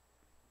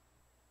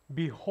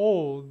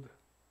 Behold,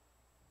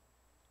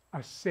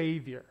 a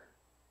Savior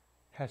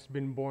has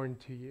been born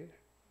to you.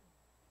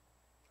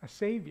 A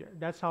Savior.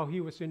 That's how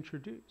he was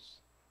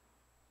introduced.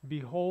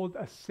 Behold,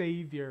 a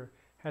Savior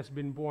has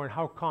been born.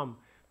 How come?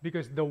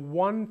 Because the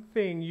one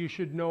thing you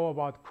should know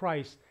about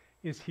Christ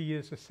is he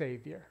is a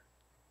Savior.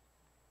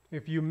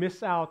 If you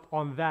miss out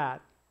on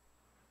that,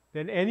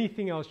 then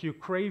anything else you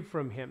crave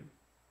from him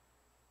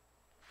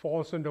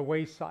falls on the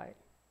wayside.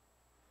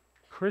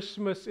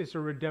 Christmas is a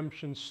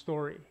redemption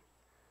story.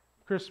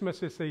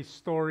 Christmas is a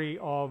story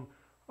of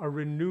a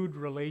renewed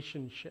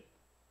relationship.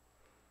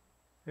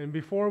 And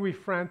before we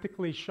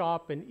frantically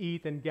shop and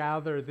eat and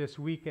gather this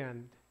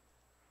weekend,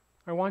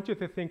 I want you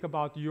to think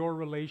about your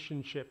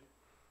relationship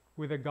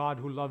with a God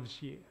who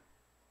loves you.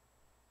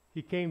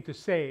 He came to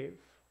save,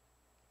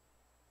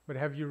 but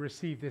have you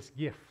received this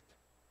gift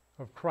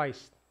of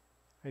Christ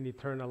and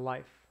eternal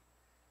life?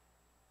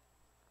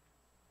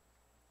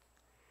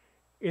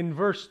 In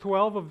verse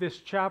 12 of this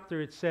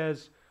chapter it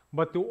says,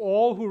 "But to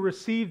all who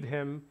received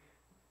him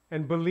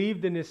and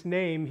believed in his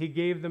name, he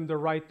gave them the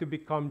right to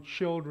become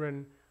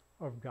children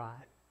of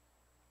God."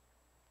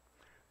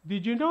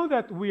 Did you know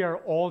that we are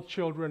all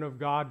children of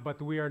God,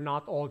 but we are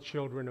not all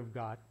children of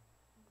God?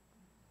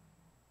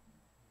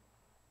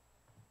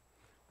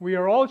 We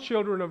are all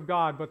children of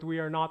God, but we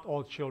are not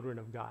all children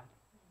of God.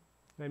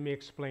 Let me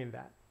explain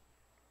that.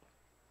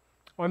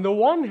 On the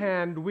one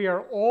hand, we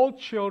are all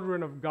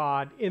children of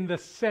God in the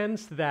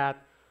sense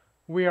that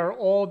we are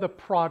all the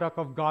product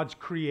of God's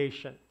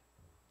creation.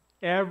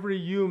 Every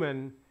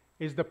human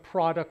is the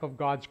product of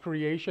God's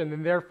creation,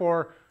 and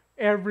therefore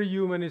every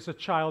human is a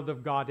child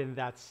of God in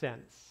that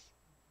sense.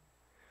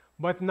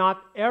 But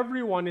not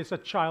everyone is a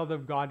child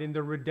of God in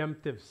the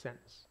redemptive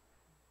sense.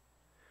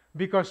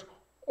 Because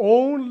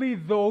only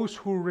those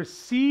who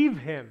receive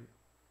him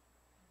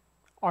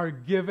are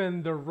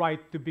given the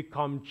right to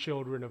become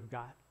children of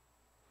God.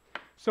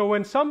 So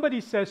when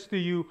somebody says to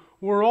you,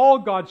 we're all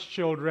God's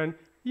children,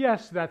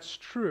 Yes, that's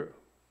true,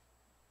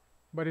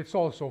 but it's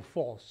also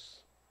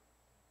false.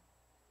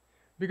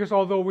 Because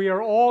although we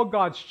are all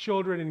God's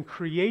children in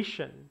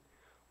creation,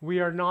 we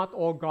are not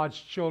all God's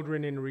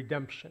children in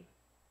redemption.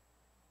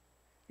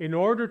 In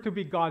order to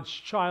be God's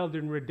child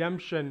in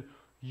redemption,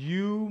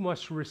 you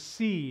must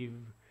receive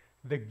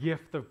the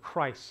gift of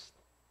Christ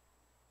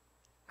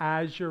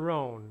as your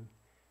own,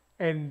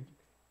 and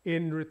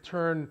in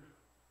return,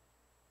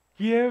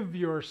 give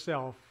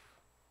yourself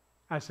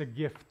as a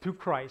gift to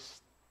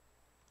Christ,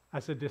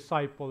 as a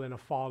disciple and a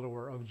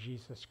follower of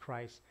Jesus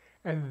Christ.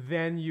 And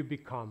then you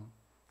become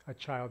a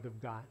child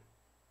of God.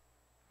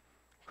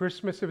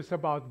 Christmas is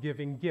about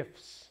giving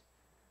gifts.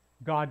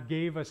 God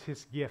gave us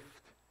His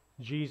gift,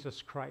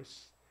 Jesus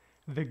Christ.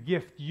 The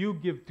gift you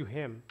give to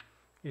Him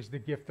is the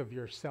gift of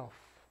yourself.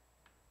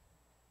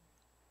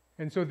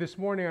 And so this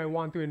morning I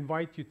want to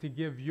invite you to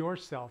give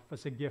yourself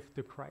as a gift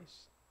to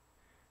Christ.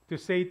 To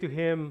say to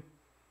Him,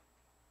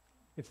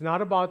 it's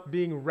not about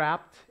being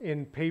wrapped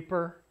in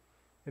paper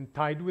and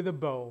tied with a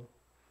bow.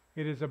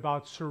 It is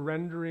about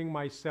surrendering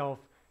myself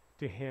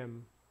to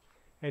Him.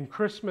 And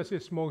Christmas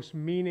is most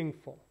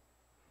meaningful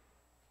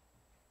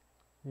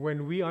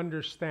when we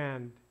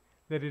understand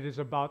that it is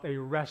about a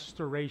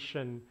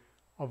restoration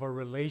of a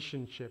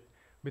relationship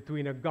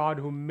between a God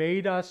who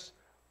made us,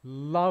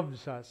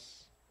 loves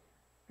us,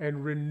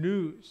 and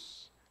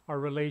renews our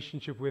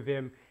relationship with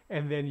Him,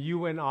 and then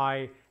you and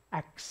I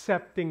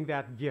accepting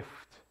that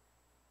gift,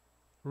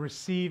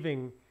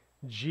 receiving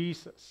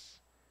Jesus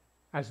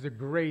as the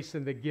grace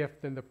and the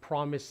gift and the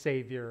promised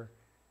Savior,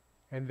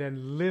 and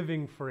then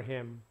living for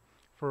Him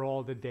for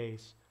all the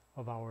days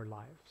of our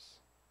lives.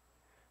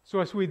 So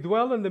as we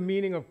dwell on the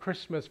meaning of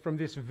Christmas from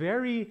this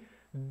very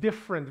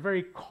different,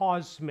 very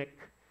cosmic,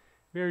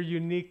 very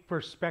unique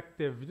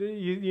perspective,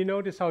 you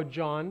notice how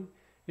John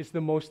is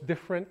the most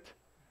different?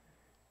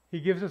 He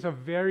gives us a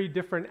very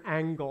different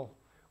angle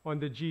on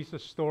the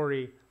Jesus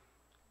story.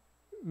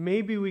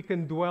 Maybe we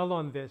can dwell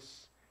on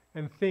this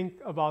and think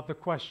about the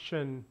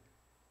question,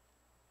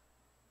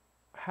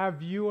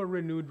 have you a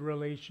renewed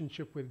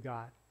relationship with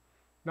God?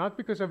 Not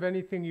because of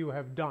anything you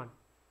have done,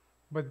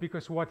 but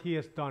because what He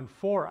has done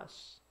for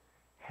us.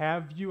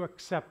 Have you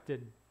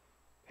accepted,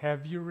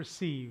 have you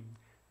received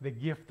the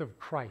gift of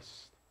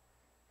Christ?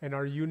 And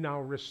are you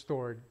now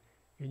restored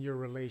in your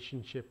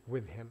relationship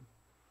with Him?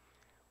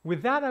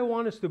 With that, I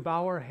want us to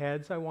bow our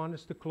heads. I want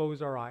us to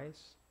close our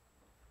eyes.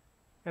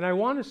 And I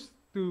want us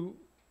to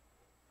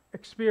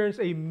experience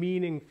a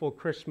meaningful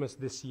Christmas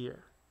this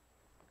year.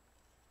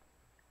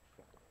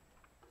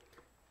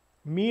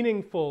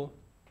 Meaningful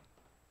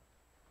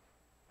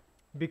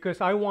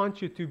because I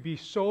want you to be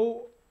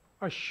so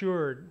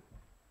assured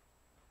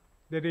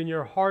that in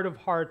your heart of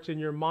hearts, in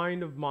your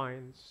mind of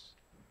minds,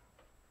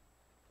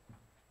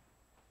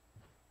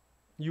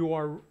 you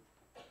are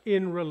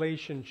in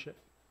relationship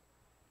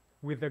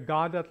with the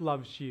God that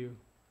loves you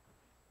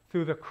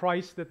through the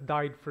Christ that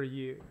died for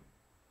you,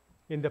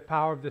 in the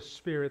power of the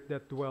Spirit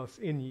that dwells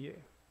in you.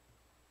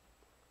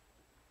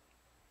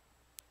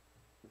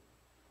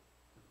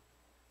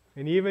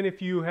 And even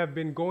if you have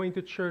been going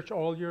to church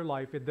all your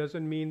life, it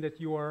doesn't mean that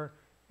you are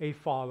a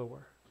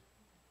follower.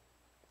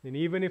 And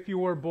even if you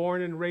were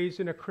born and raised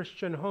in a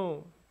Christian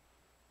home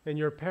and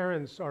your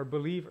parents are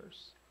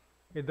believers,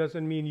 it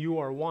doesn't mean you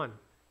are one.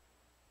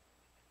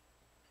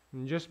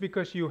 And just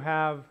because you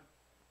have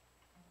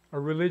a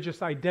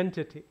religious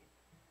identity,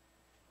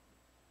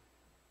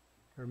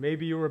 or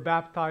maybe you were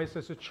baptized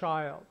as a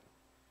child,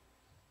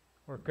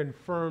 or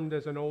confirmed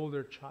as an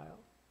older child,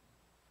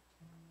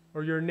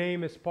 or your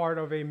name is part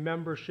of a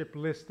membership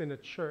list in a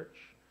church,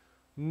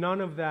 none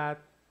of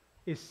that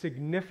is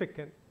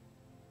significant.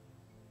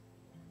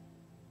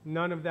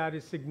 None of that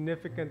is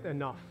significant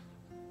enough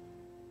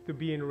to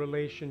be in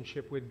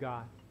relationship with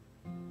God.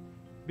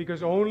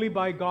 Because only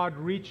by God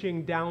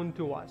reaching down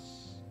to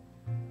us,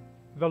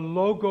 the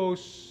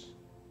Logos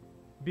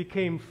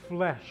became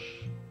flesh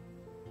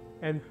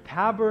and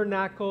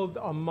tabernacled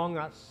among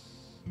us.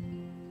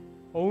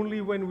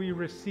 Only when we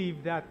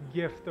receive that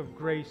gift of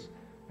grace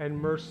and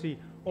mercy,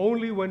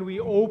 only when we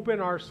open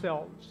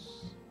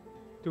ourselves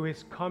to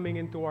His coming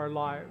into our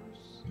lives,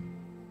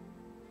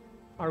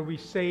 are we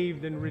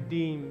saved and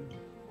redeemed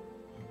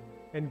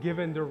and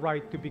given the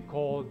right to be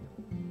called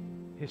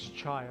His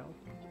child.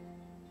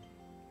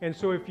 And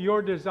so if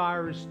your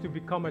desire is to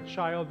become a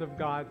child of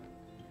God,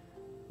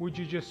 would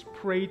you just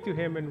pray to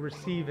Him and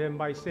receive Him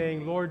by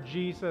saying, Lord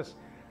Jesus,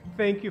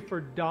 thank you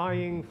for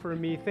dying for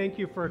me. Thank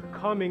you for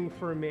coming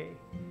for me.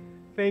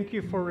 Thank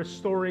you for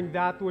restoring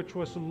that which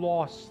was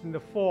lost in the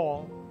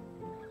fall,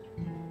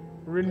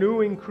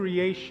 renewing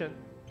creation,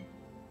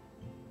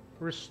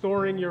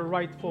 restoring your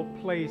rightful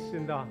place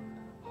in the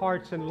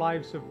hearts and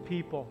lives of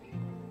people,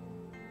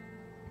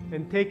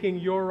 and taking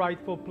your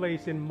rightful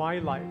place in my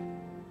life.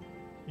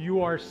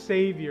 You are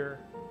Savior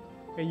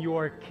and you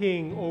are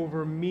King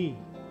over me.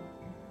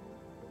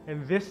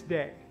 And this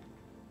day,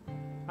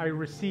 I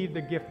receive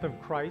the gift of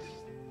Christ.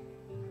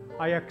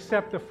 I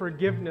accept the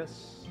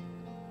forgiveness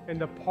and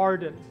the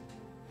pardon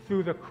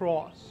through the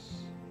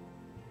cross.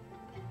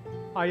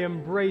 I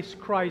embrace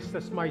Christ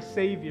as my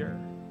Savior,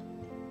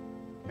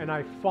 and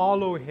I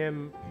follow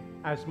Him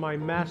as my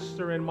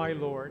Master and my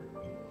Lord,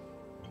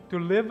 to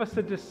live as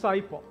a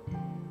disciple,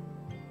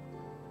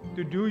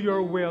 to do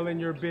your will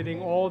and your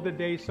bidding all the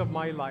days of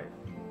my life.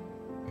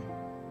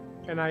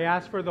 And I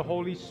ask for the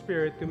Holy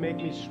Spirit to make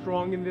me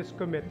strong in this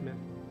commitment,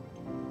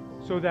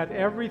 so that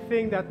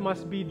everything that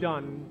must be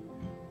done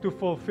to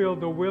fulfill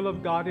the will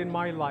of God in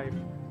my life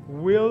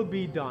will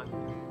be done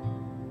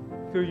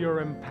through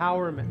your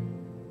empowerment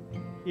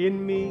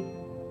in me,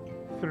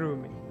 through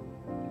me.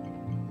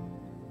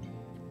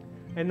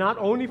 And not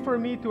only for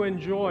me to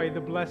enjoy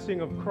the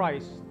blessing of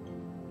Christ,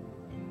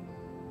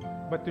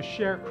 but to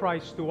share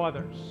Christ to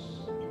others.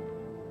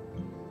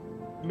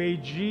 May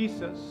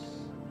Jesus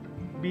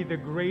be the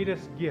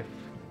greatest gift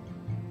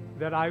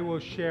that I will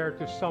share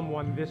to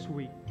someone this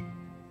week.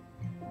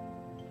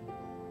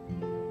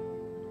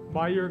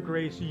 By your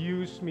grace,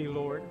 use me,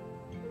 Lord.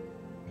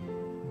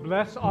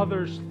 Bless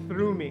others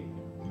through me.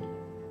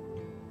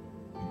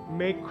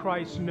 Make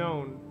Christ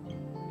known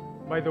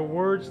by the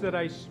words that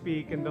I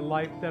speak and the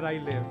life that I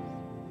live,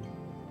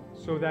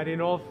 so that in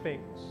all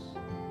things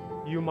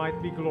you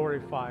might be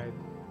glorified,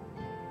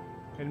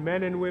 and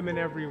men and women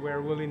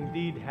everywhere will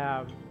indeed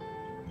have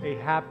a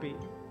happy,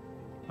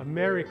 a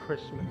Merry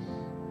Christmas,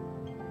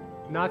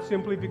 not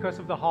simply because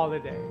of the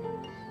holiday,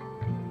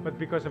 but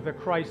because of the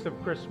Christ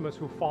of Christmas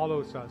who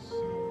follows us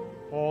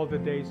all the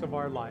days of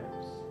our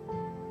lives.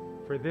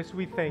 For this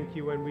we thank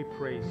you and we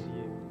praise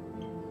you.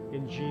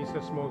 In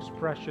Jesus' most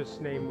precious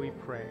name we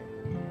pray.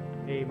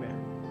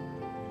 Amen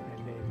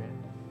and amen.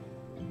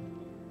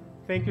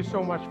 Thank you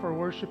so much for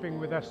worshiping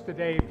with us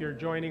today. If you're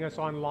joining us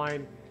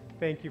online,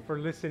 thank you for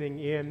listening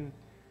in.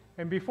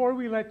 And before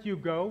we let you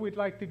go, we'd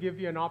like to give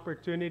you an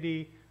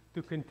opportunity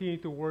to continue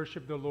to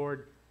worship the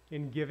Lord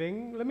in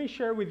giving. Let me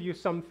share with you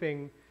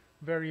something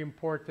very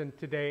important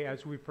today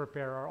as we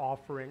prepare our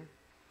offering.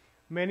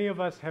 Many of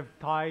us have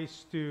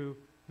ties to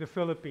the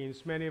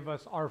Philippines. Many of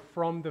us are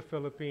from the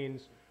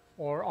Philippines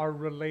or are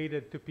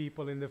related to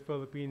people in the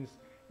Philippines.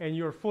 And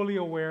you're fully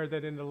aware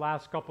that in the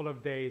last couple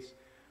of days,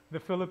 the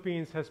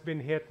Philippines has been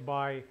hit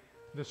by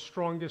the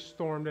strongest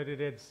storm that it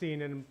had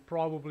seen in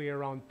probably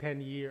around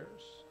 10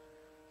 years.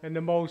 And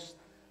the most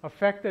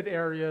affected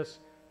areas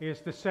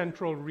is the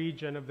central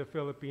region of the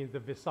Philippines, the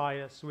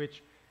Visayas,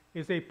 which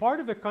is a part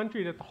of the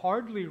country that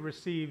hardly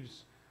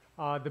receives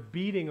the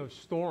beating of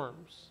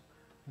storms.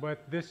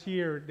 But this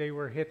year they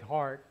were hit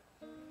hard.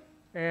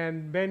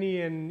 And many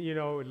in,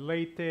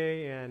 Leyte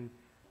and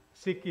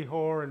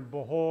Siquijor and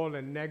Bohol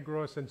and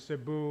Negros and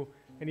Cebu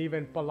and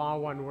even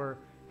Palawan were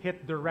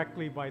hit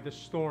directly by the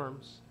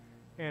storms.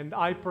 And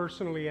I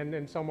personally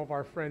and some of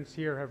our friends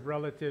here have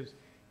relatives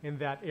in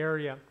that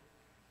area.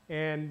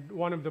 And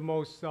one of the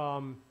most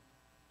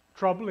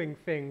troubling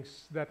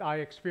things that I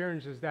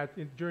experienced is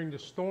that during the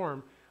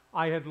storm,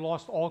 I had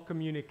lost all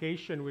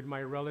communication with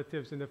my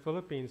relatives in the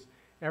Philippines.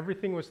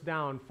 Everything was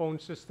down. Phone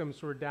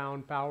systems were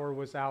down. Power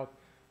was out.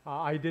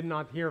 I did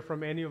not hear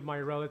from any of my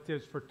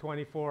relatives for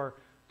 24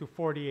 to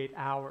 48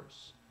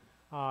 hours.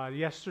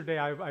 Yesterday,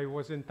 I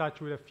was in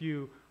touch with a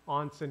few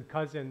aunts and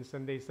cousins,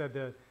 and they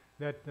said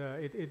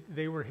that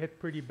they were hit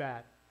pretty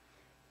bad.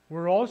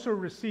 We're also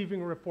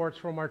receiving reports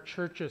from our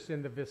churches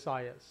in the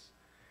Visayas,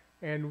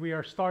 and we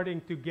are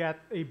starting to get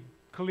a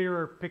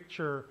clearer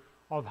picture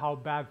of how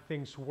bad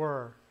things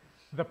were.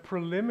 The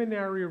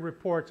preliminary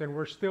reports, and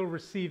we're still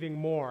receiving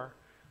more,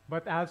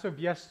 but as of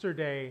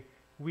yesterday,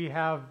 we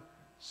have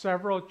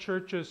several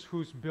churches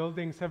whose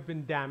buildings have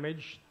been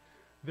damaged.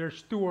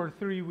 There's 2 or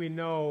 3 we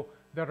know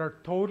that are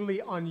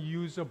totally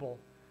unusable.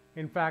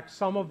 In fact,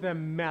 some of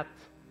them met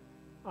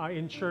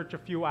in church a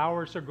few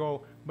hours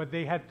ago, but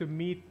they had to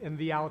meet in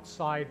the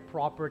outside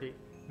property.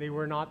 They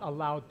were not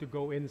allowed to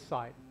go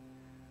inside.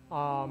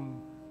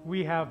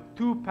 We have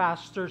 2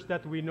 pastors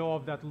that we know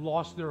of that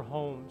lost their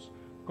homes,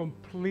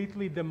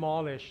 completely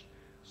demolished.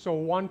 So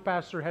one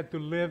pastor had to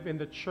live in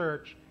the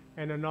church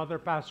and another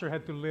pastor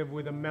had to live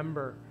with a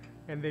member,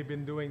 and they've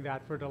been doing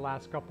that for the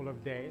last couple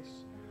of days.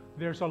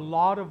 There's a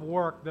lot of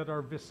work that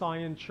our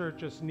Visayan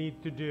churches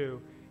need to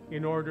do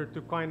in order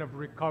to kind of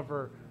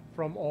recover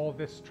from all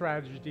this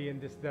tragedy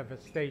and this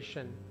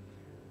devastation.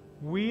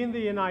 We in the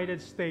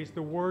United States,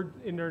 the Word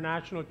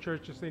International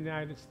Churches in the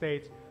United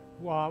States,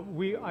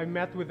 I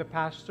met with the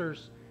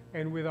pastors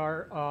and with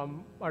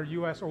our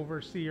U.S.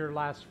 overseer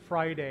last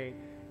Friday,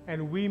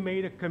 and we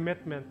made a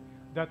commitment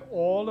that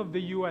all of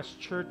the U.S.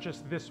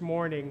 churches this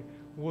morning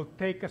will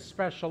take a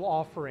special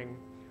offering.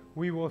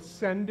 We will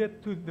send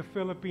it to the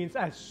Philippines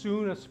as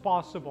soon as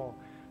possible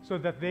so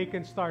that they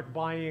can start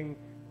buying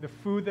the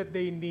food that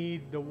they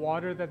need, the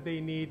water that they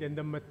need, and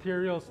the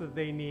materials that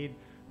they need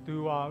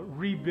to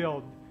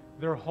rebuild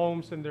their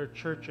homes and their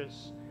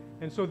churches.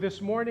 And so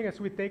this morning, as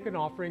we take an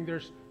offering,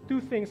 there's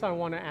 2 things I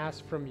want to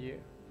ask from you.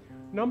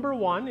 Number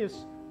 1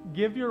 is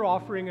give your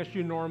offering as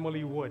you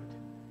normally would.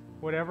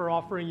 Whatever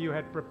offering you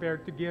had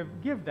prepared to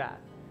give that.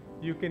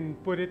 You can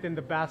put it in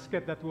the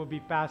basket that will be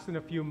passed in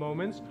a few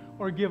moments,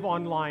 or give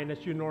online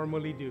as you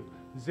normally do.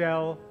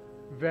 Zelle,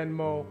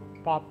 Venmo,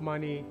 Pop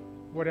Money,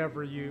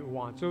 whatever you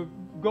want. So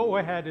go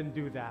ahead and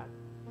do that.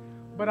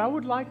 But I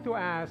would like to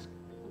ask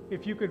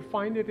if you could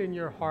find it in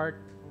your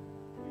heart.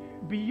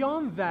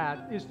 Beyond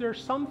that, is there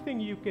something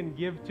you can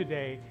give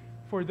today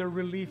for the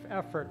relief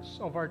efforts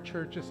of our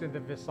churches in the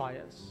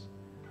Visayas?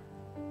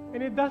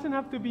 And it doesn't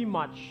have to be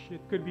much.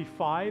 It could be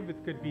 5,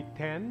 it could be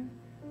 10,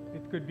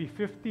 it could be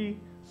 50.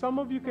 Some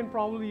of you can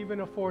probably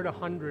even afford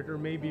 100 or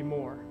maybe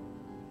more.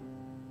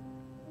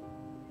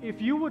 If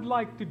you would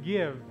like to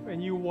give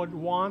and you would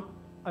want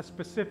a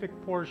specific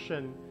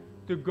portion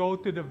to go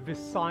to the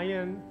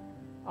Visayan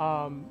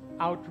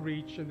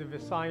outreach and the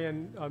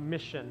Visayan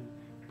mission,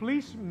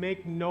 please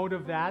make note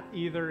of that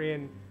either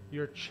in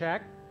your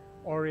check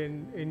or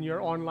in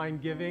your online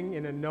giving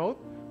in a note,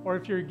 or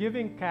if you're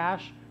giving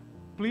cash,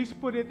 please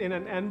put it in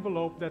an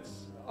envelope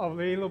that's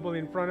available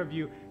in front of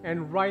you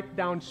and write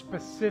down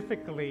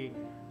specifically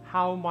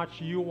how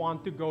much you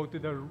want to go to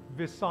the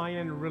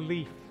Visayan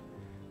relief,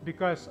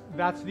 because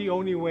that's the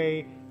only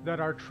way that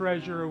our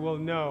treasurer will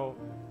know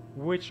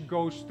which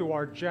goes to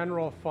our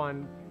general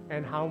fund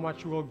and how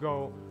much will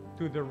go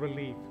to the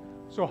relief.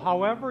 So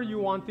however you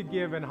want to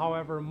give and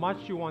however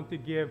much you want to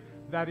give,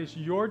 that is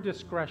your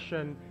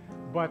discretion,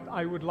 but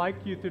I would like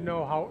you to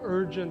know how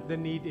urgent the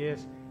need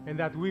is and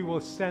that we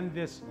will send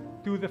this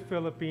to the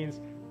Philippines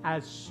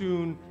as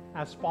soon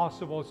as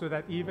possible so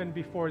that even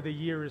before the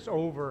year is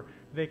over,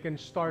 they can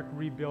start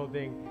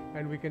rebuilding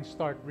and we can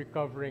start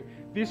recovering.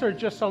 These are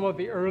just some of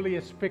the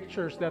earliest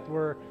pictures that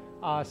were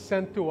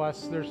sent to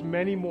us. There's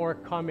many more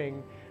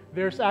coming.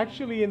 There's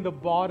actually in the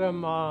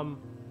bottom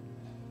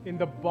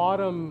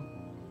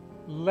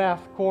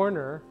left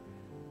corner,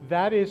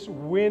 that is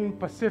Win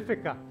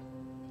Pacifica,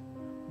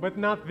 but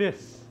not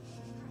this.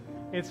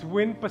 It's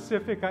Win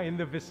Pacifica in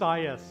the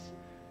Visayas.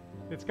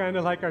 It's kind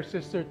of like our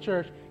sister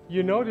church.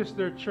 You notice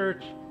their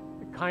church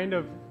kind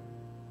of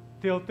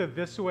tilted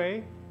this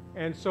way,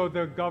 and so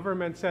the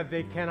government said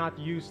they cannot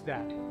use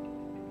that.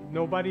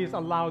 Nobody is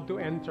allowed to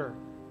enter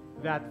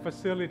that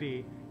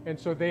facility, and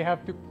so they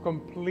have to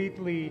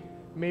completely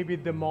maybe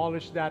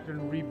demolish that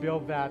and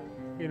rebuild that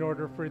in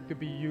order for it to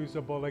be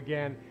usable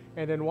again.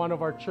 And then one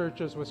of our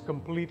churches was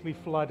completely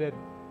flooded,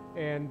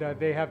 and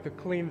they have to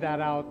clean that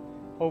out.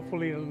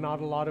 Hopefully not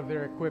a lot of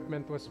their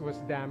equipment was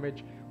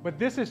damaged. But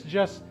these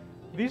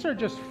are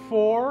just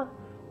 4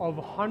 of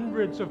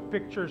hundreds of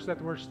pictures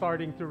that we're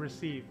starting to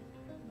receive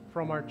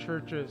from our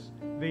churches.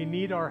 They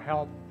need our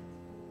help,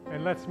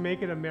 and let's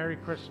make it a Merry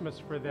Christmas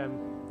for them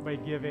by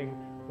giving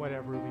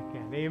whatever we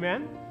can.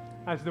 Amen?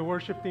 As the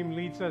worship team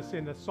leads us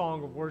in a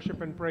song of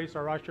worship and praise,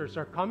 our ushers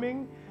are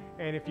coming.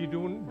 And if you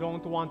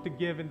don't want to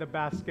give in the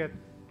basket,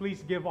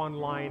 please give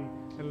online,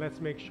 and let's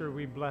make sure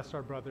we bless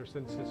our brothers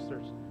and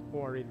sisters who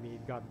are in need.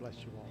 God bless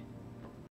you all.